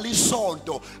abadlala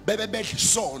isonto bebe bedla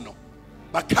isono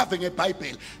bakhave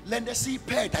ngeBhayibheli lento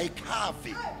esiyiphethe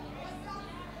ayikhavi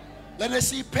lento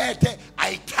esiyiphethe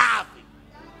ayikhavi.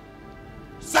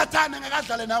 Sathane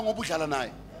ngakadlale nawe ngoba udlala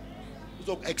naye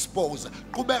uzokuexpose.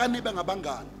 Qhubeka nibe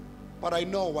ngabangani. But I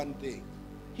know one thing.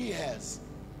 He has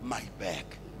my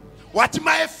back. Wathi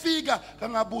mayefika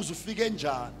kangabuza ufike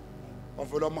njani.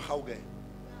 Wavela amahawukela.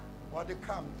 Wathi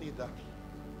come thither.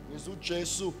 Ngizu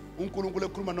Jesu uNkulunkulu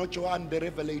ekhuluma noJohn the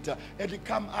Revelator and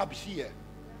come up here.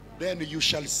 Then you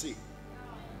shall see.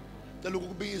 Cela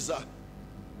ukukubiza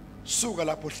suka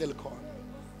lapho hleli khona.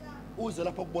 Uze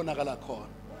lapho kubonakala khona.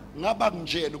 Ngaba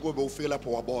kunjeni kube ufike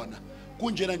lapho wabona.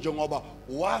 Kunjena njengoba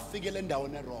wafikele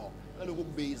endaweni errong.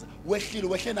 Ukukubiza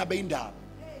wehle nabe indaba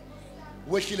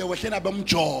wehle nabe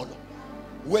mjolo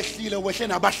wehle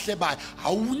nabahlebayo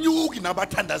awunyuki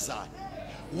nabathandazayo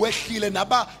wehlile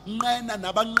nabanqena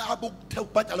nabanqaba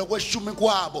ukubhadala kweshumi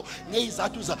kwabo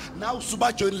ngezizathu za nawe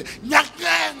usubajoyinile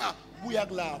nyakenga buya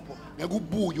kulapho ngeke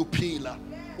ubuye uphila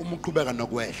uma uqhubeka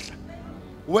nokwehla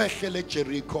wehle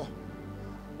leJericho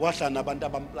wahla nabantu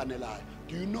abamplanelayo.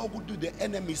 Do you know what the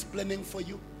enemy is planning for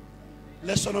you?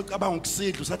 Lesson ocabanga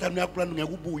ukusidla usathana uyakuplana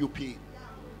ngeke ubuye uphila.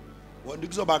 Wona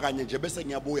kuzoba kanye nje bese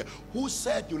ngiyabuya. Who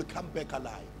said you'll come back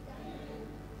alive?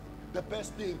 The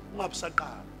best thing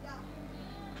ungabusaqala.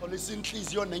 Olisa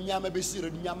inhliziyo nenyama ebesire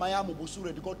inyama yami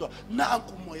ubusure kodwa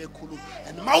nanku umoya ekhuluma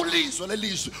and mawulizwe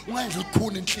lelizwe ungendla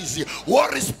ukukhuna inhliziyo wo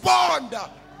responda.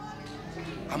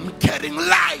 I'm carrying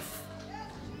life.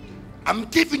 I'm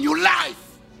giving you life.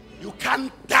 You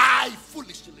can't die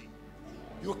foolishly.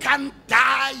 You can't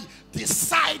die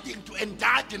deciding to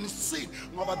indulge in sin.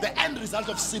 But the end result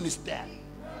of sin is death.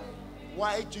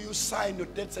 Why do you sign your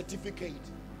death certificate?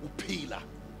 Uphila.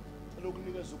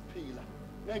 Ukunikeza ukuphila.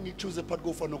 Ngeke choose part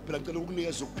go for nokuphila. Ngicela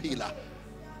ukunikeza ukuphila.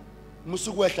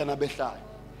 Musukwehla nabehlayo.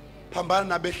 Phambana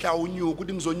nabehlayo unyuka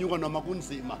ukuthi ngizonyuka noma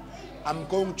kunzima. I'm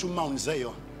going to Mount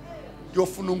Zion.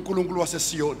 Ngiyofuna uNkulunkulu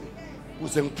waseSiyoni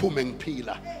uze ngiphume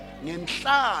ngiphila.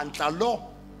 Ngenhlanhla lo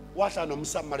wahla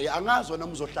nomSamaria angazi wena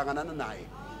uzohlangana naye.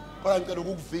 Kodwa ngicela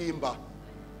ukuvimba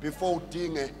before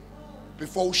udinge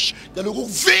before ngicela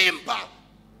ukuvimba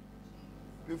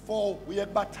before uye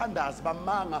kubathandazi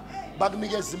bamanga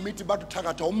bakunikeza imithi bathi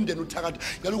uthakatha umndeni uthakatha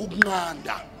ngicela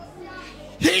ukukunqanda.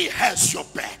 He has your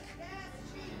back.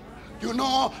 You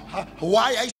know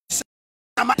why I say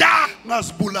amada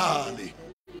ngasibulali.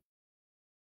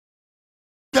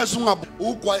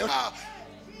 Ugwayo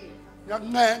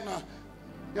nyakunenga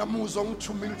yamuzwa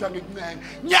ngithumile ukuthi angikunenga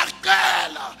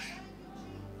nyakela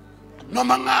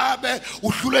noma ngabe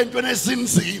uhlule ezintweni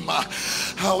ezinzima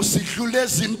awusidlule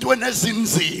ezintweni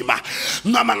ezinzima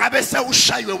noma ngabe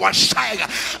sewushaywe washayeka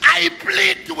I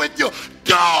plead with you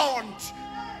don't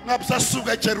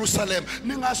ngabusasuka eJerusalem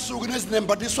ningasuki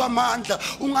nezinembathiswa amandla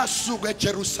ungasuka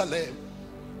eJerusalem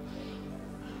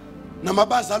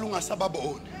namabazali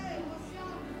ungasababoni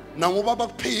nangoba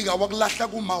bakuphika wakulahla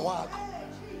kuma wakho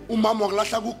umama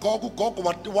wakulahla kugogo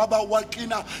ugogo waba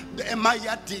waklina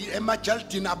emayadi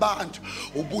emajaldini abantu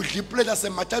ubudla iplate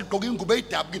semajali gqoka ingubo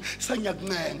eyidabuki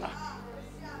senyakuncenga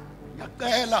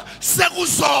ngiyacela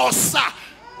sekuzosa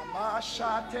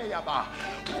amashathe yaba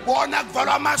ubona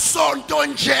kuvalwa amasonto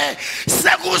nje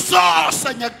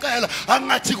sekuzosa ngiyacela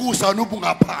angathi kusana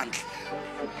ubungaphandle.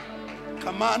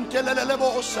 Come on, telelele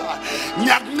bosa.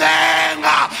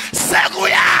 Nyakuncenga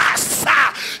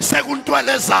sekuyasa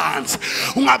sekuntwele ezantsi.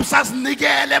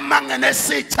 Ungabusazinikele mangene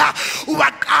esitha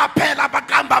ubaqaphela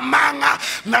abaqamba manga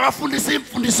nabafundisa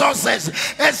imfundiso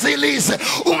ezilise.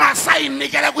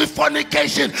 Ungasayinikele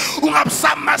kwi-fornication.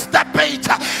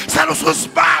 Ungabusa-masturbate.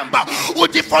 Selusuzibamba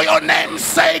uthi for your name's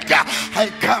sake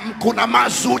I come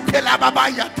kunamazuthe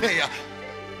lababayatheya.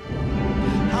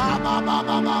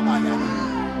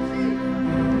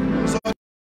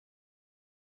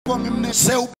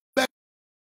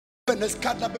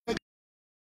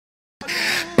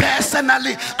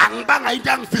 Personally, angibanga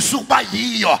into angifisa ukuba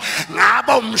yiyo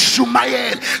ngaba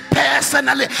umshumayeli.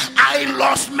 Personally, I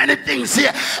lost many things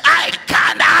here. I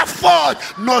can't afford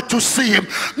not to see him.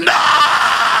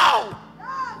 No!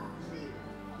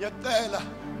 Yakela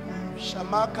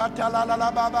shamakatala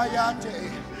la baba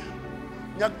yate.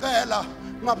 Yakela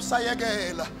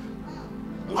ngabusayekela.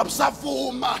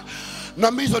 Ngabusavuma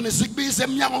namizo nisikubize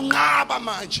eminyango ngaba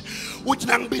manje uthi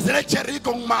nangibizele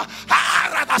eJericho ngima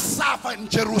rather suffer in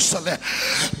Jerusalem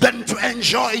than to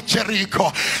enjoy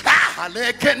Jericho.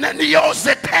 Leke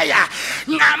neniyozetheya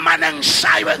ngamane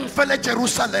ngishaywe ngifele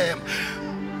eJerusalem.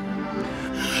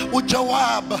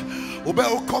 uJoab ube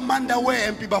ucommander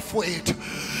wempi bafowethu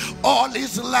all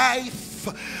his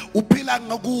life uphila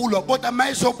ngokulwa kodwa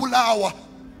mayizobulawa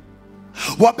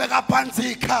wabeka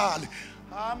phansi ikhali.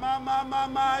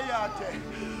 Mama yate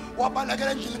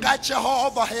wabalekela endlini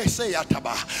kaJehova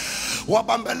eseyathaba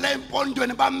wabambela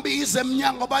empondweni bambize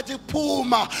eminyango bathi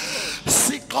phuma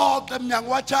sixoxe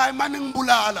eminyango wathi hayi mani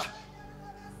ngibulala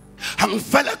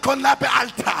angifele khona lapha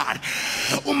ealtar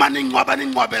uma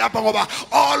ningcwabe lapha ngoba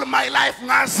all my life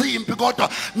ngazimpi kodwa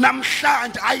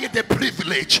namhlanje I get the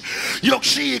privilege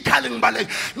yokushiya ikhali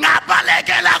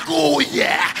ngabalekela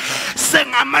kuye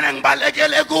sengamane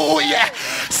ngibalekele kuye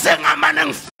sengamane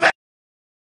ngifele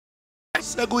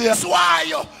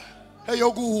sekuyeswayo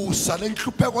eyokusa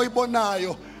lenhlupheko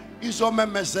oyibonayo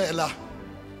izomemezela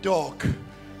dog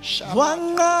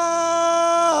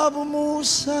Wangaba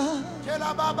Musa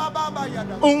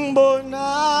ungibona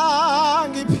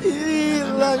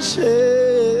ngiphila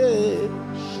nje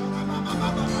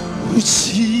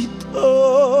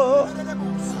uthixo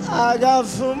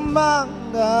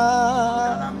akavumanga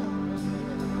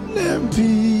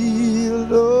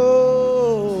nempilo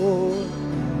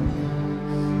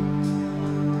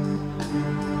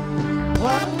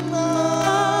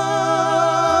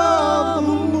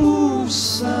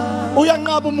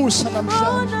uyanqaba umusa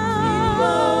namhlanje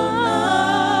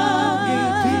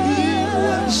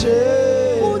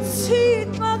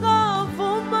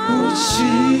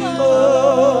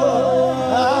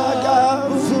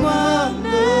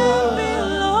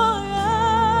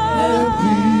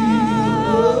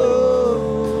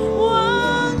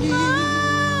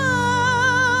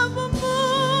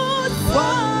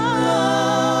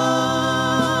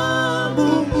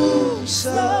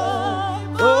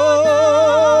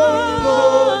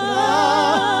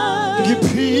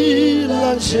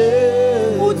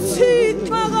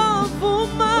uThixo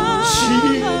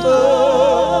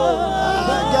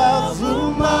akavuma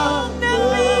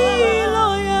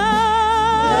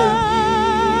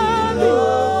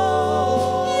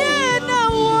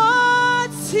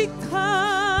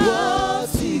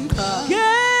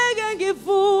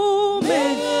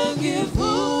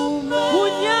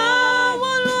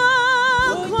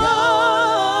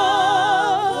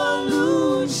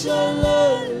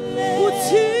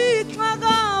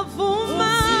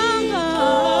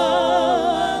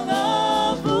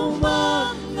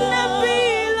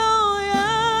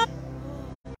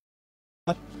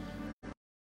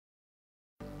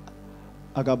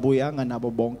akabuyanga nabo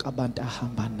bonke abantu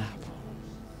ahamba nabo.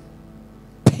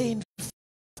 Painful.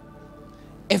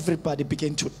 Everybody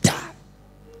began to die.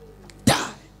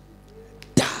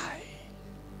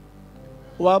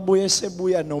 Wabuye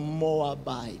sebuya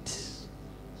noMoabite.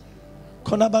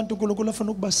 Khona abantu uNkulunkulu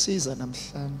afuna ukubasiza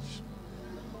namhlanje.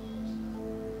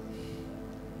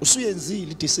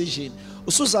 Usuyenzile decision.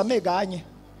 Usuzame kanye.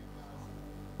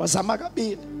 Wazama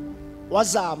kabili.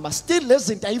 Wazama still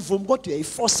lezinto ayivumi kodwa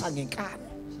uyayiforsa ngenkani.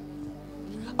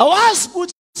 Awazi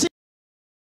ukuthi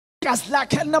igazi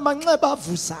lakhe linamanxeba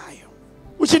avuzayo.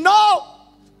 Uthi no,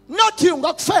 not you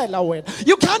ngakufela wena.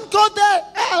 You can't go there.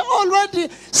 I already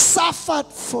suffered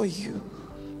for you.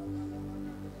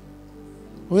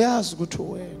 Uyazi ukuthi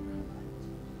wena.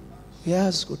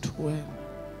 Uyazi ukuthi wena.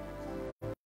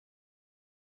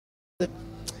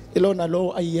 Ilona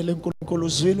lo ayiyele uNkulunkulu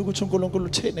uzwile ukuthi uNkulunkulu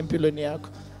uthini empilweni yakho.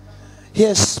 He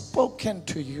has spoken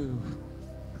to you.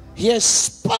 He has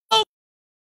spoken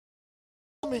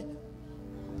to me.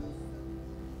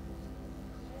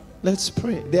 Let's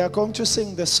pray. They are going to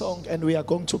sing the song and we are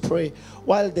going to pray.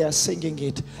 While they are singing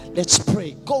it, let's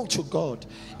pray. Go to God.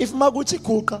 If maguti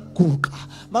kuka, kuka.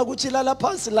 Maguti lala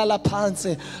pansi.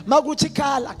 Maguti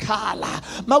kala,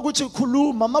 maguti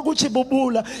kuluma, maguti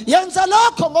bubula. Yenza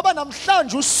lokho ngoba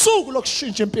namhlanje usuku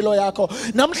lokushintsha impilo yakho.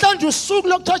 Namhlanje usuku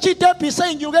lokuthatha idebhi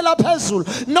seyinyukela phezulu.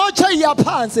 Noche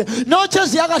iyaphansi, noche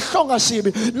ziyakahlonga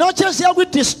shibi, noche ziyakwi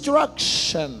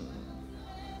destruction.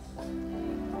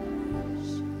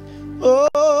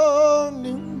 Oh,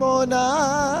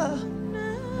 nimbona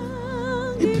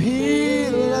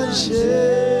iphila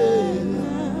nje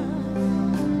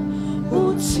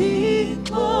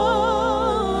uThixo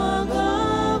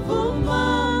akavumanga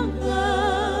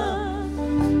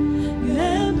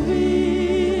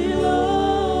nempilo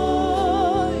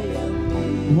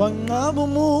yami wanqaba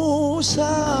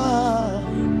umusa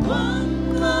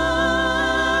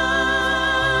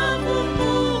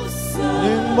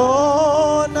nimbona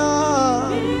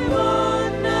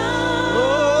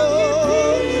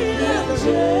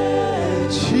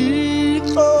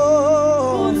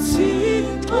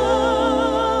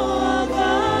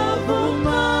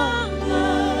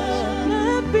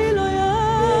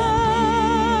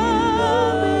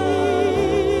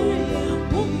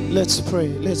Let's pray.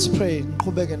 Let's pray.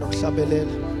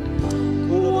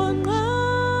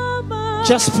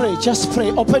 Just pray. Just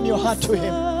pray. Open your heart to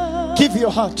Him. Give your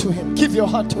heart to Him. Give your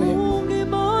heart to Him.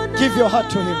 Give your heart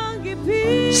to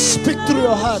Him. Speak through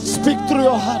your heart. Speak through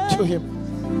your heart to Him.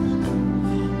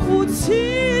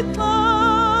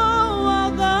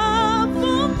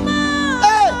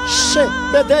 Hey, she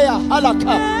bedeya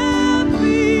halaka.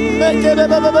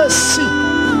 Megebebebesi.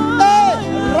 Hey,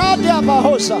 radia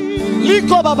bahosa.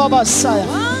 Liko baba basaya.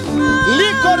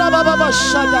 Liko na baba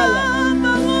bashadaya.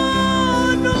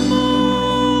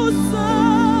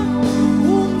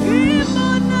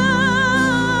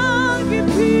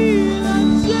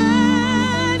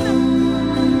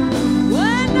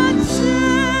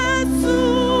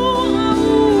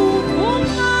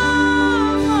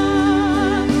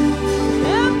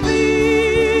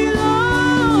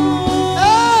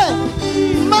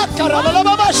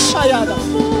 Shayada.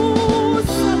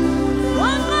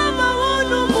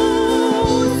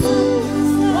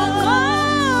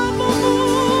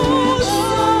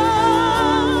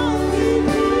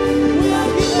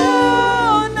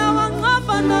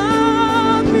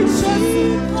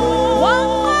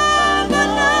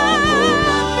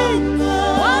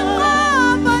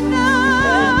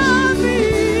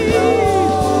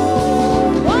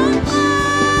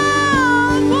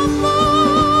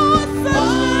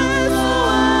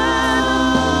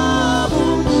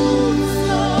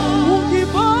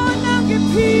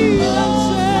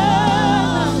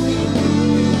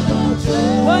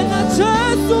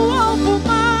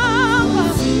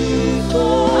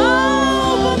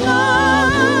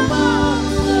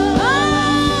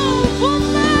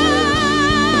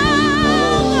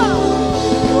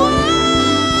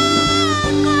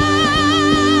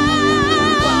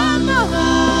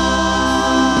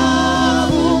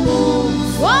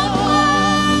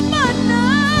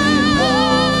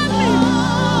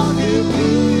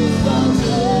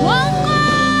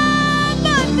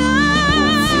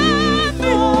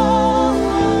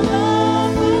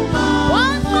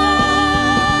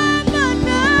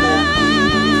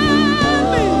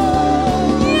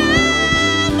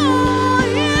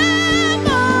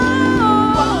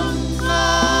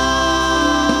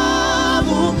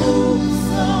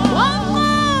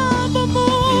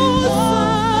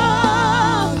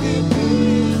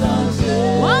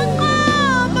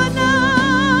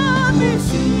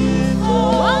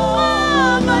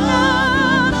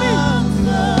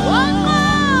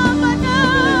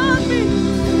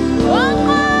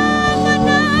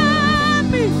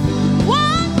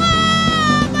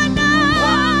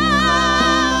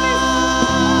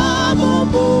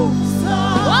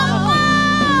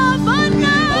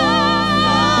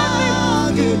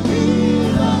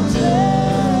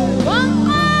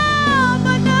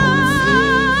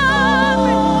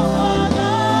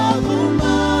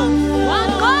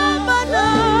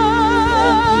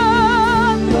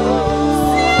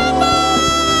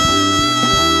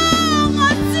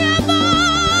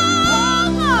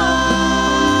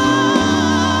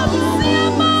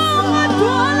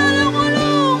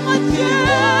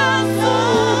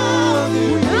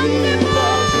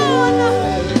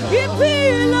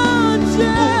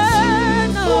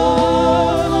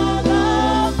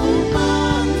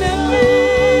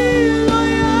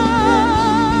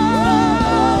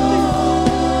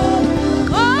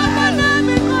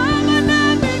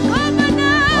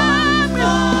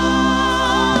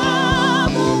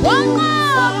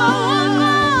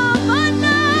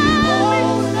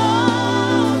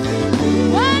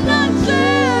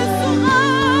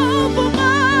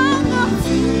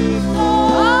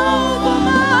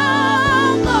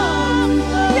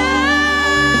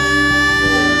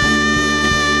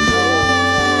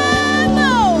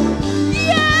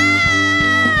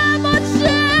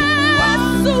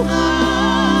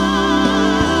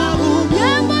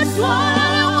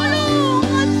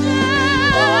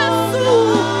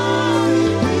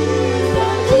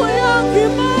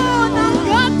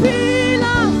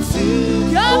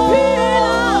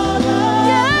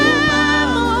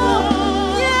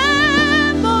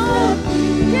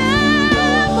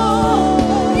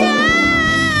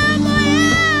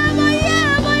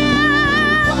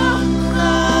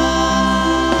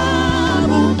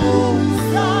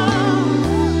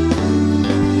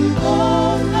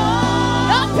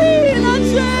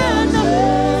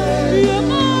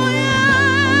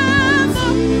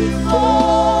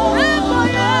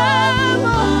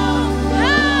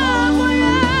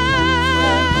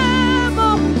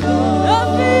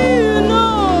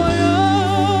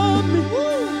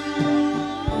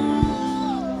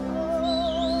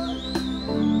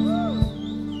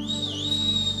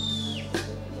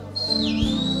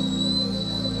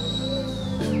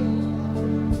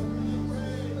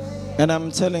 And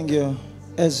I'm telling you,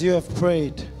 as you have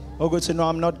prayed, oh good to know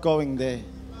I'm not going there.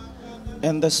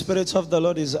 And the Spirit of the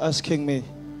Lord is asking me,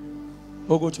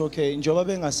 oh good, okay, njoba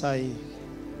bengasayi,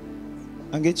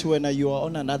 angithi wena you are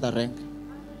on another rank.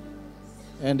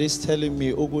 And he's telling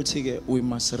me, oh good, we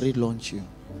must relaunch you.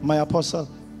 My apostle,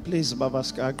 please,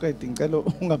 Babaska,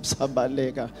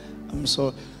 I'm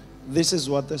so. This is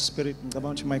what the Spirit.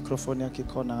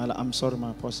 I'm sorry,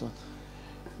 my apostle.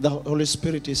 The Holy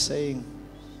Spirit is saying,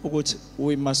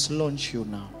 we must launch you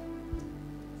now.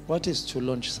 What is to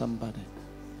launch somebody?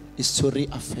 Is to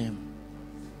reaffirm,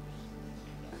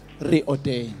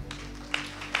 reordain,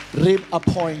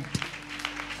 reappoint,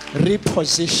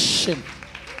 reposition.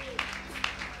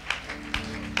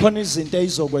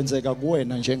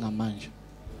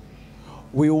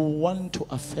 We want to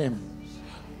affirm.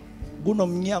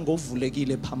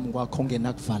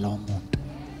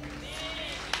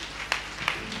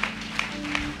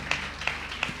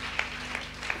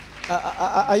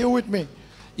 Are you with me?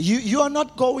 You are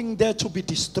not going there to be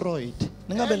destroyed.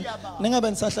 You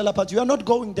are not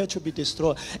going there to be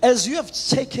destroyed. As you have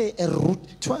taken a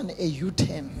route to a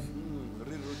U-turn,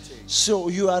 so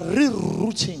you are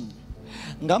rerouting.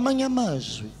 Ngamanye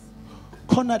amazwi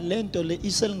khona lento le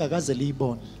isel ngakaze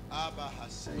liyibone.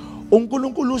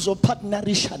 uNkulunkulu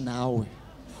uzopartnerisha nawe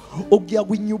ukuya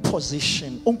kwi-new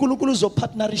position. uNkulunkulu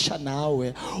uzopartnerisha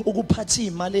nawe ukuphatha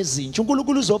imali ezintsha.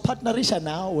 uNkulunkulu uzopartnerisha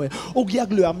nawe ukuya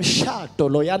kuloya mshado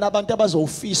loyana abantu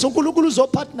abazowufisa. uNkulunkulu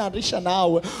uzopartnerisha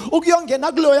nawe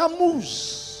ukuyongena kuloya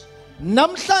muzi.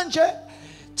 Namhlanje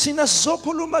thina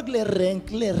sizokhuluma kule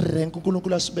rank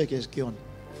uNkulunkulu asibeke kuyona.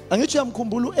 Angithi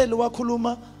uyamkhumbula uEli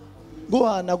wakhuluma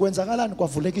kuHana kwenzakalani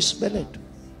kwavuleka isibeletho.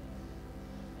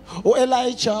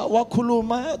 uElijah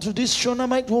wakhuluma to this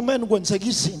Shunammite woman kwenzeka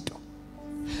izinto.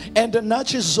 And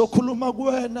nathi sizokhuluma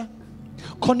kuwena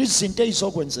khona izinto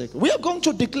ezizokwenzeka. We are going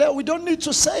to declare, we don't need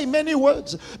to say many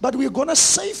words, but we're going to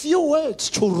say few words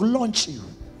to launch you.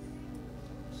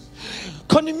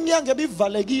 Khona iminyango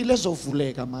ebivalekile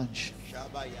ezovuleka manje.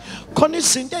 Khona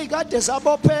izinto ezikade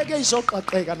zabopheke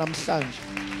izoqaqeka namhlanje.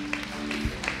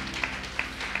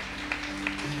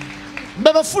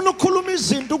 Bebafuna ukukhuluma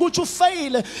izinto ukuthi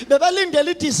ufeyile,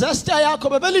 bebelindele idisaster yakho,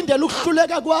 bebelindele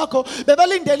ukuhluleka kwakho,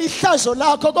 bebelindele ihlazo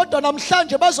lakho, kodwa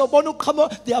namhlanje bazobona ukuqhamo.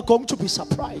 They are going to be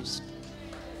surprised.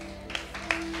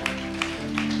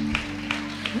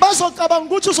 Bazocabanga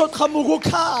ukuthi uzoqhamuka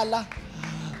ukhala,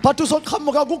 but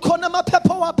uzoqhamuka kukhona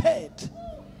amaphepha waphethe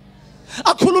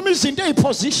akhuluma izinto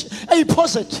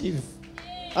ezipositive.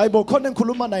 Hayibo khona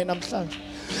engikhuluma naye namhlanje.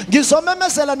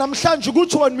 Ngizomemezela namhlanje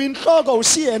ukuthi wena inhloko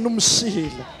usiyena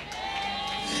umsila.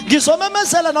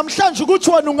 Ngizomemezela namhlanje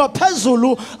ukuthi wena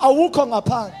ungaphezulu awukho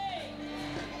ngaphansi.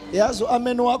 Yazi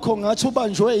amen wakho ngathi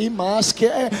ubanjwe imask,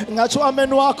 ngathi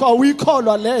amen wakho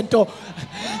awuyikholwa lento.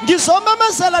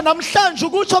 Ngizomemezela namhlanje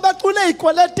ukuthi obacule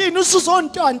ikweletini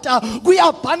usuzontanta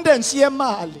kwi-abundance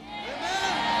yemali.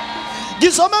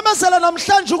 Ngizomemezela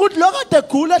namhlanje ukuthi lokade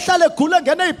egula ehlale egula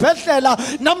ngene ezibhedlela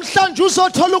namhlanje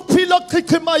uzothola ukuphila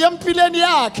okuchichimayo empilweni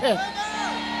yakhe.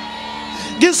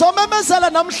 Ngizomemezela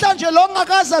namhlanje lo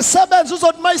ngakaze asebenze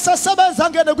uzothi mayisasebenza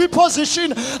angene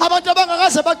kwi-position abantu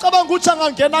abangakaze bacabanga ukuthi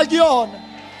angangena kuyona.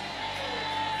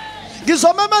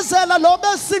 Ngizomemezela lo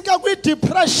besinka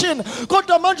kwi-depression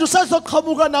kodwa manje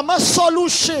usezoqhamuka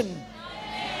nama-solution.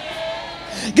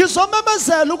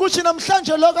 Ngizomemezela ukuthi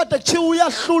namhlanje lo kade kuthiwa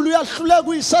uyahluleka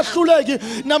uyisahluleki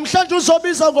namhlanje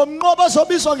uzobiza ngomnqoba,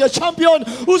 uzobizwa nge-champion,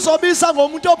 uzobiza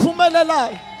ngomuntu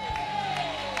ophumelelayo.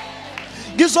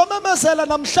 Ngizomemezela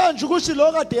namhlanje ukuthi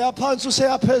lo kade yaphansi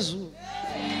useyaphezulu.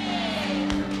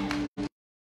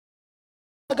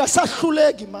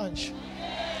 Akasahluleki manje.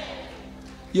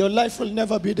 Your life will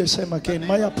never be the same again,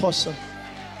 my apostle.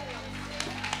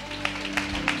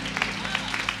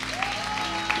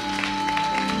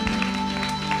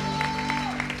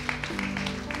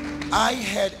 I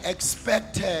had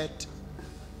expected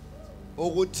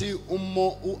ukuthi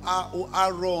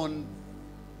uAaron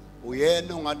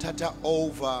uyena ungathatha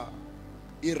over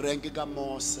irank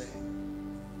kaMose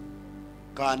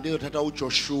kanti uyothatha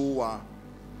uJoshua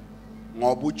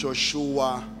ngoba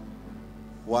uJoshua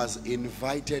was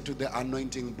invited to the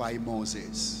anointing by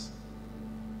Moses.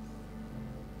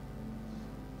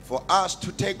 For us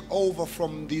to take over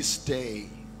from this day,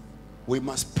 we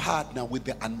must partner with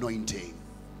the anointing.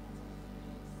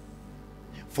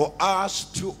 For us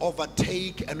to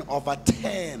overtake and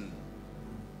overturn,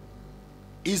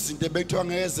 we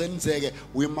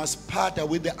must partner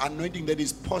with the anointing that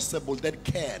is possible, that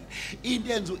can.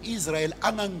 Indians Israel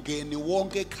angangeni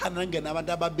wonke ekhana ngena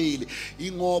abantu ababili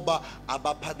ingoba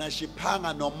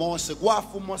abapartnershipanga no Mose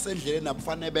kwafa uMose endleleni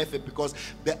abufanele befe, because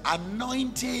the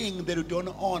anointing that you don't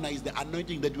honor is the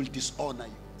anointing that will dishonor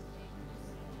you.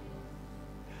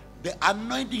 The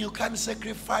anointing you can't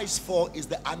sacrifice for is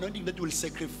the anointing that will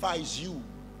sacrifice you.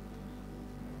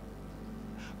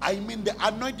 I mean, the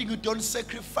anointing you don't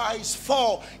sacrifice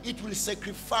for, it will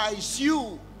sacrifice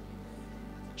you.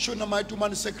 Shouldn't my two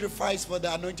man sacrifice for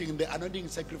the anointing? The anointing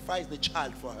sacrifice the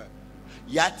child for her.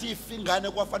 Yati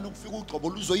fingane kwafana ukufika uqobo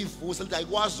luzoyivusa lithi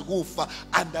ayikwazi ukufa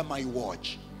under my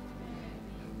watch.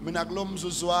 Mina kulo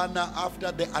mzuzwana,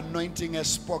 after the anointing has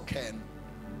spoken,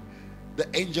 the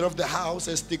angel of the house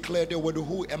has declared a word.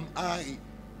 Who am I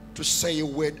to say a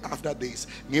word after this?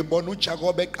 Ngibona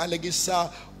uJakob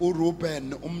eqalekisa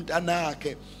uReuben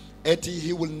umntanakhe ethi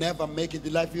he will never make it, the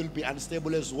life will be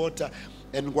unstable as water,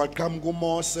 and what come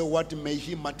Mose, what may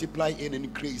he multiply and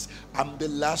increase. I'm the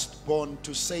last born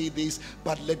to say this,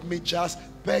 but let me just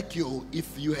beg you,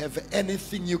 if you have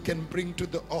anything you can bring to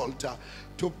the altar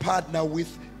to partner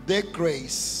with their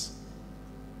grace,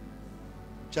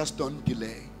 just don't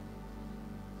delay.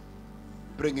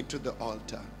 Bring it to the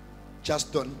altar.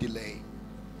 Just don't delay.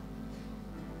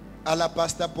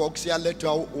 Alabaster box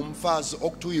yalethwa umfazi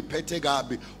okuthiwa iphethe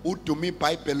kabi uduma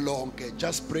iBhayibheli lonke.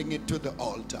 Just bring it to the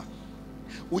altar.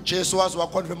 uJesu wazi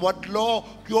waconfirm what lo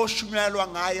kuyoshunyelwa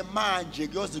ngaye manje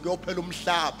kuyoze kuyophela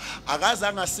umhlaba. Akaze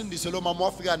angasindise lo mama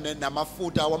wafika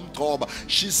namafutha wamgcoba.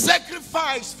 She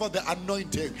sacrificed for the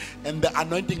anointing, and the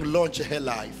anointing launched her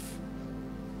life.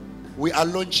 We are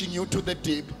launching you to the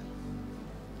deep,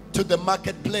 to the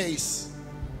marketplace.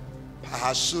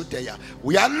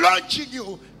 We are launching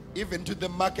you even to the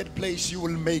marketplace. You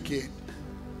will make it.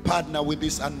 Partner with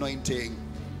this anointing.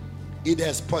 It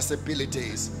has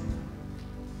possibilities.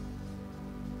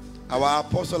 Our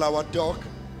apostle, our dog,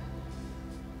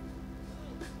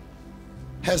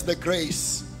 has the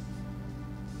grace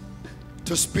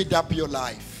to speed up your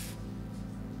life.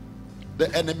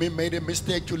 The enemy made a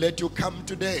mistake to let you come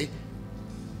today.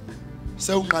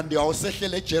 So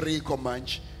Jericho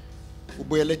manch.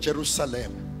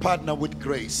 Jerusalem. Partner with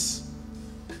grace.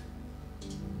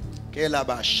 May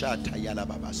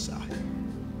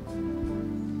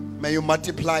you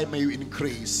multiply, may you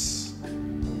increase.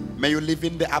 May you live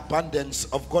in the abundance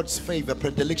of God's favor,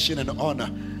 predilection, and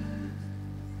honor.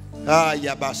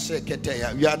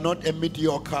 You are not a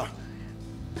mediocre.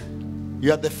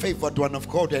 You are the favored one of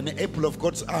God and the apple of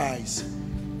God's eyes.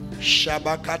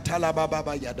 Shabakatala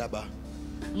baba yadaba.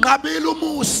 Ngabilu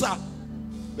Musa.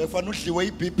 Befanudliwe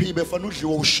iBP,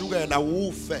 befanudliwe ushukela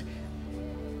ufe.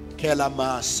 Kela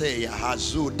maseya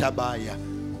hazu tabaya.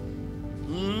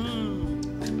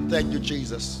 Thank you,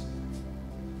 Jesus.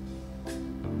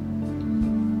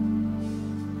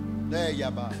 There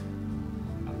yaba.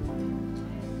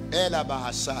 Ela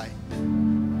bahasai.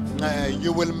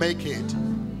 You will make it.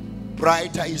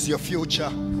 Brighter is your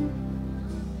future.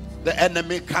 The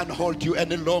enemy can't hold you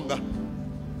any longer.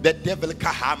 The devil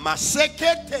kahama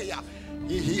seketeya.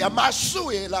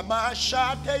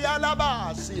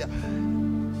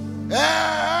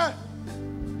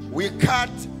 We cut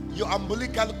your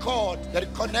umbilical cord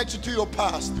that connects you to your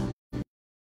past. Do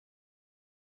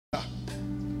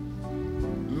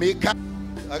it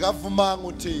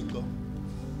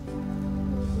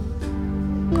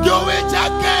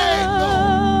again.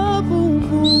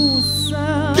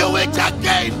 Do it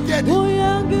again.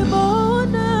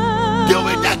 Do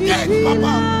it again,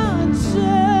 Papa.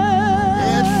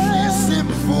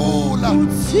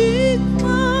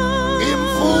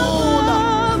 Imfula.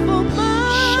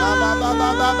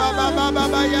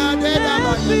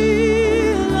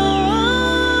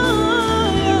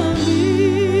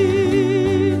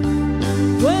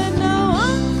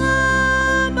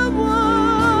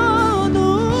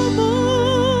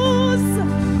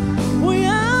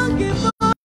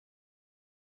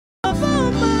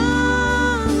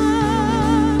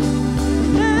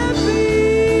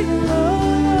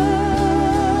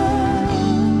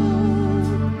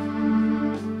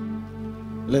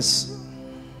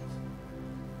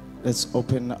 Let's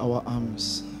open our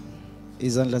arms.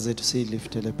 Izandla zethu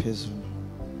siyiliftele phezulu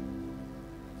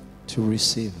to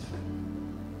receive.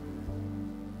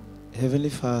 Heavenly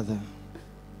Father,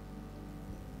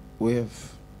 we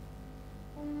have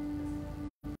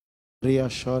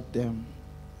reassured them,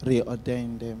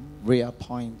 reordained them,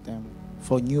 reappoint them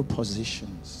for new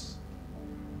positions.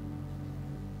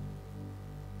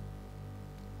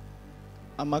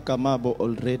 Amagama abo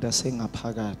already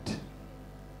asengaphakathi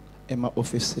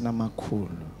ema-ofisini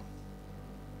amakhulu.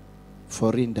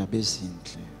 for indaba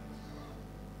ezinhle.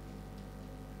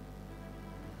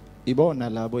 Ibona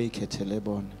labo ikhethele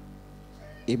bona.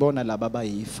 Ibona laba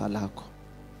abayifa lakho.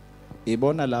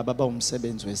 Ibona laba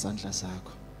abawumsebenzi wezandla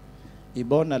zakho.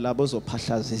 Ibona labo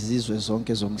ozophahlaza izizwe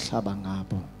zonke zomhlaba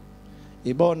ngabo.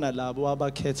 Ibona labo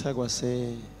abakhetha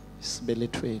kwase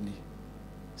sibelethweni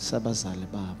sabazali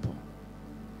babo.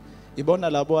 Ibona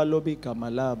labo aloba igama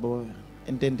labo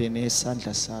entendeni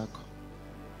yesandla sakho.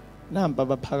 Namba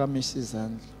baphakamisa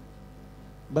izandla.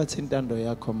 Bathi intando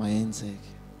yakho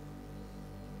mayenzeke.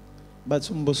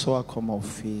 Bathi umbuso wakho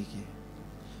mawufike.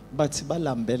 Bathi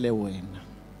balambele wena.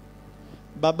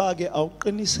 Baba-ke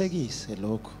awuqinisekise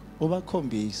lokho.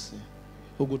 Ubakhombise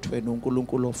ukuthi wena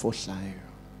uNkulunkulu ofohlayo.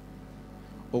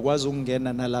 Ukwazi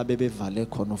ukungena nalabo bevale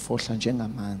khona ufohla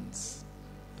njengamanzi.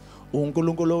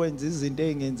 uNkulunkulu owenza izinto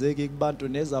ezingenzeki kubantu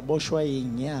nezaboshwa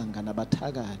inyanga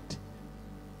nabathakathi.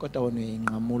 Kodwa wena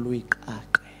uyinqamula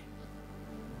uyiqaqe.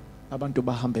 Abantu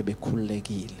bahambe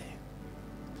bekhululekile.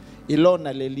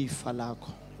 Ilona lelifa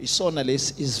lakho. Isona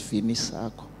lesi isivini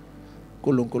sakho.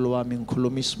 uNkulunkulu wami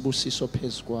ngikhuluma isibusiso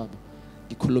phezu kwabo.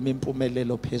 Ngikhuluma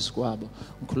impumelelo phezu kwabo.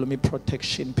 Ngikhuluma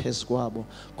iprotection phezu kwabo.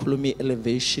 Ngikhuluma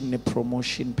elevation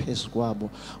nepromotion phezu kwabo.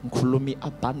 Ngikhuluma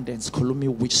abundance, ngikhuluma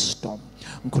wisdom.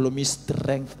 Ngikhuluma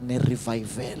strength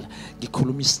nerevival.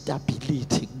 Ngikhuluma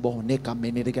stability kubona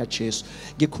egameni lika Jesu.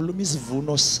 Ngikhuluma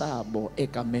isivuno sabo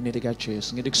egameni lika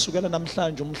Jesu. Ngithi kusukela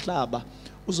namhlanje umhlaba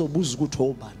uzobuza ukuthi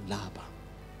obani laba.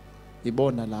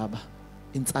 Ibona laba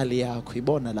insali yakho,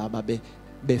 ibona laba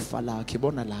befa lakho,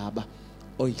 ibona laba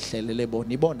oyihlelele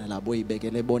bona, ibona labo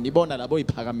oyibekele bona, ibona labo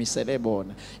oyiphakamisele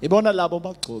bona, ibona labo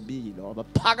bagcobile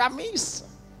wabaphakamisa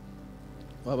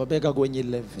wababeka kwenye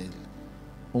level.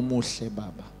 Umuhle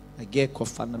baba, akekho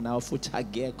fana nawe futhi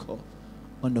akekho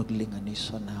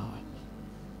onokulinganiswa nawe.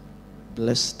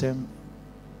 Bless them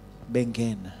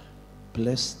bengena,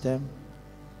 bless them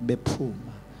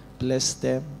bephuma, bless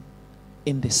them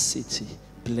in the city,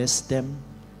 bless them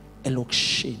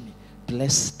elokishini,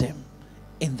 bless them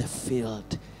in the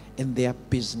field, in their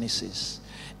businesses,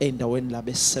 endaweni la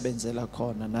besebenzela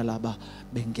khona nalaba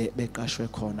beqashwe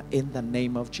khona. In the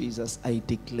name of Jesus, I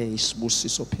declare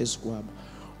isibusiso phezu kwabo.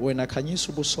 Wena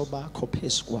khanyisa ubuso bakho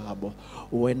phezu kwabo.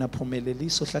 Wena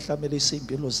phumelelisa uhlahlamelisa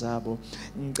impilo zabo.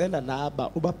 Ngicela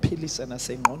laba ubaphilise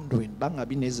nasengqondweni,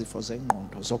 bangabi nezifo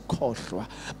zengqondo zokukhohlwa,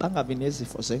 bangabi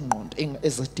nezifo zengqondo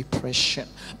eze-depression,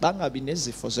 bangabi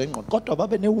nezifo zengqondo, kodwa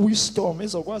babe ne-wisdom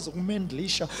ezokwazi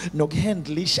ukumendlisha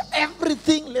nokuhandlisha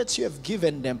everything that you have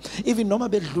given them. Even noma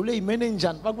bedlule imene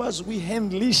njani bakwazi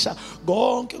ukuyihandlisha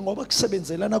konke ngoba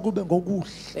kusebenzelana kube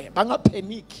ngokuhle,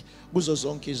 bangapheniki kuzo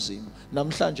zonke izimo.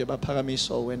 Namhlanje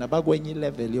baphakamiswa wena bakwenye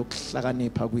level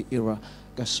yokuhlakanipha kwi-era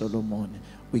kaSolomon.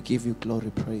 We give you glory,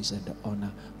 praise and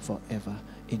honor forever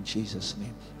in Jesus'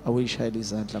 name. Awuyishayela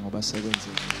izandla ngoba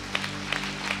sekwenzile.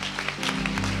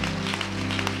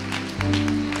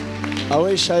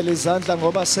 Awuyishayela izandla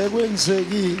ngoba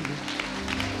sekwenzekile.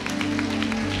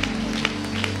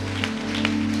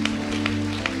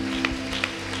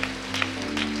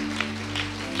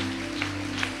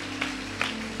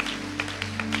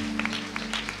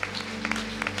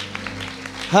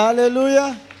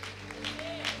 Hallelujah.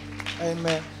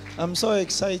 Amen. I'm so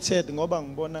excited ngoba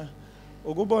ngibona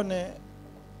ukubone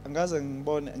angaze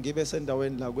ngibone ngibe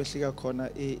sendaweni la kwehlika khona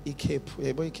iCape.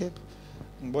 Yebo iCape.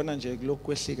 Ngibona nje kulokhu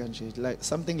kwehlika nje like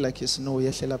something like snow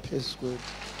yehlela phezulu kwethu.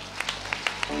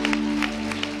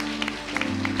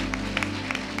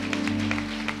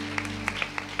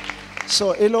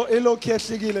 So elo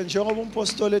khehlikile njengoba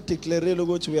umpostoli edeclareile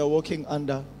ukuthi we are walking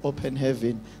under open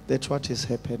heaven. That's what is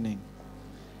happening.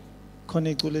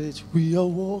 We are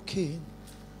walking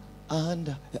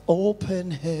under the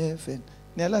open heaven.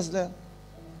 Niyalazi la?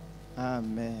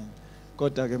 Amen.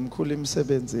 Kodwa ke mkhulu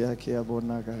imisebenzi yakhe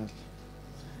yabonakala.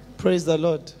 Praise the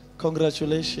Lord.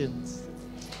 Congratulations.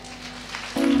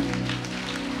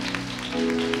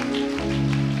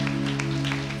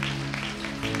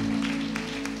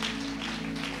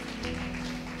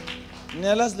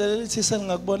 Niyalazi leli lithi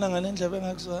sengakubona nganendlebe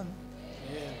engakuzwanga.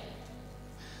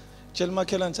 Tshela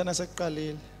makhelwane thana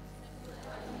sekuqalile.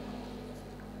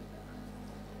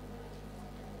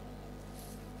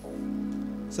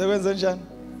 Sekwenze njani?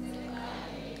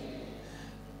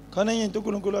 Khona enye into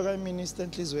uNkulunkulu akayiminister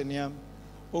enhlizweni yami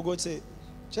ukuthi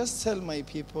just tell my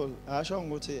people, asho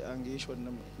ukuthi angisho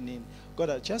nini,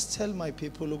 kodwa just tell my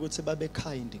people ukuthi babe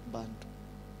kind kubantu.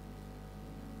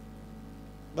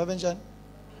 Babe njani?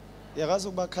 Yakazi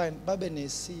ukuba kind, babe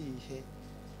nesihe.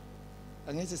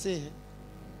 Angithi sihe?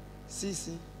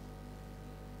 Sisi.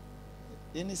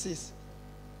 Yini sisi?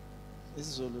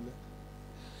 Isizulu le.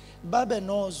 Babe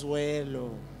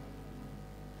nozwelo.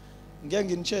 ngeke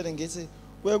nginitshele ngithi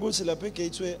kuyekuthi lapha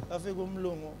egateway afike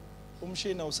umlungu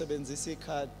umshini awusebenzisa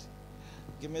ikhadi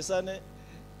ngimesane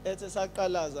ethe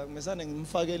saqalaza ngimesane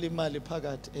ngimfakela imali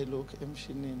phakathi elokhu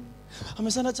emshinini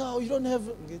amesana athi oh you don't have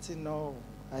ngithi no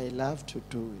I love to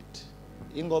do it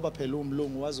ingoba phela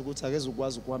umlungu wazi ukuthi akeze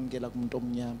ukwazi ukwamukela kumuntu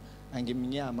omnyama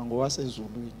angimnyama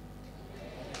ngowasezulwini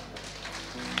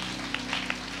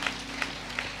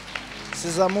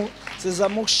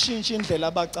sizama ukushintsha indlela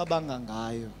abacabanga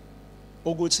ngayo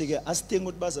ukuthi ke asidingi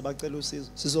ukuthi baze bacela usizo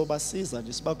sizobasiza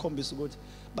nje sibakhombisa ukuthi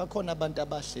bakhona abantu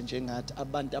abahle njengathi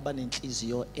abantu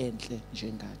abanenhliziyo enhle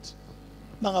njengathi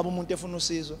mangabe umuntu efuna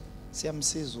usizo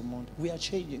siyamsiza umuntu we are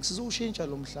changing sizowushintsha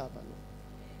lo mhlaba lo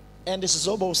and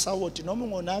sizoba usawoti noma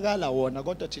ungonakala wona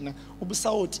kodwa thina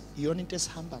ubusawoti iyona into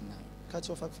esihamba nayo cut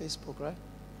off ku Facebook right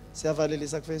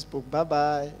siyavalelisa ku Facebook bye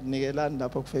bye nikelani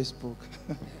lapho ku Facebook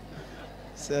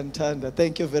Santanda.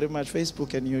 Thank you very much,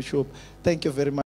 Facebook and YouTube. Thank you very much.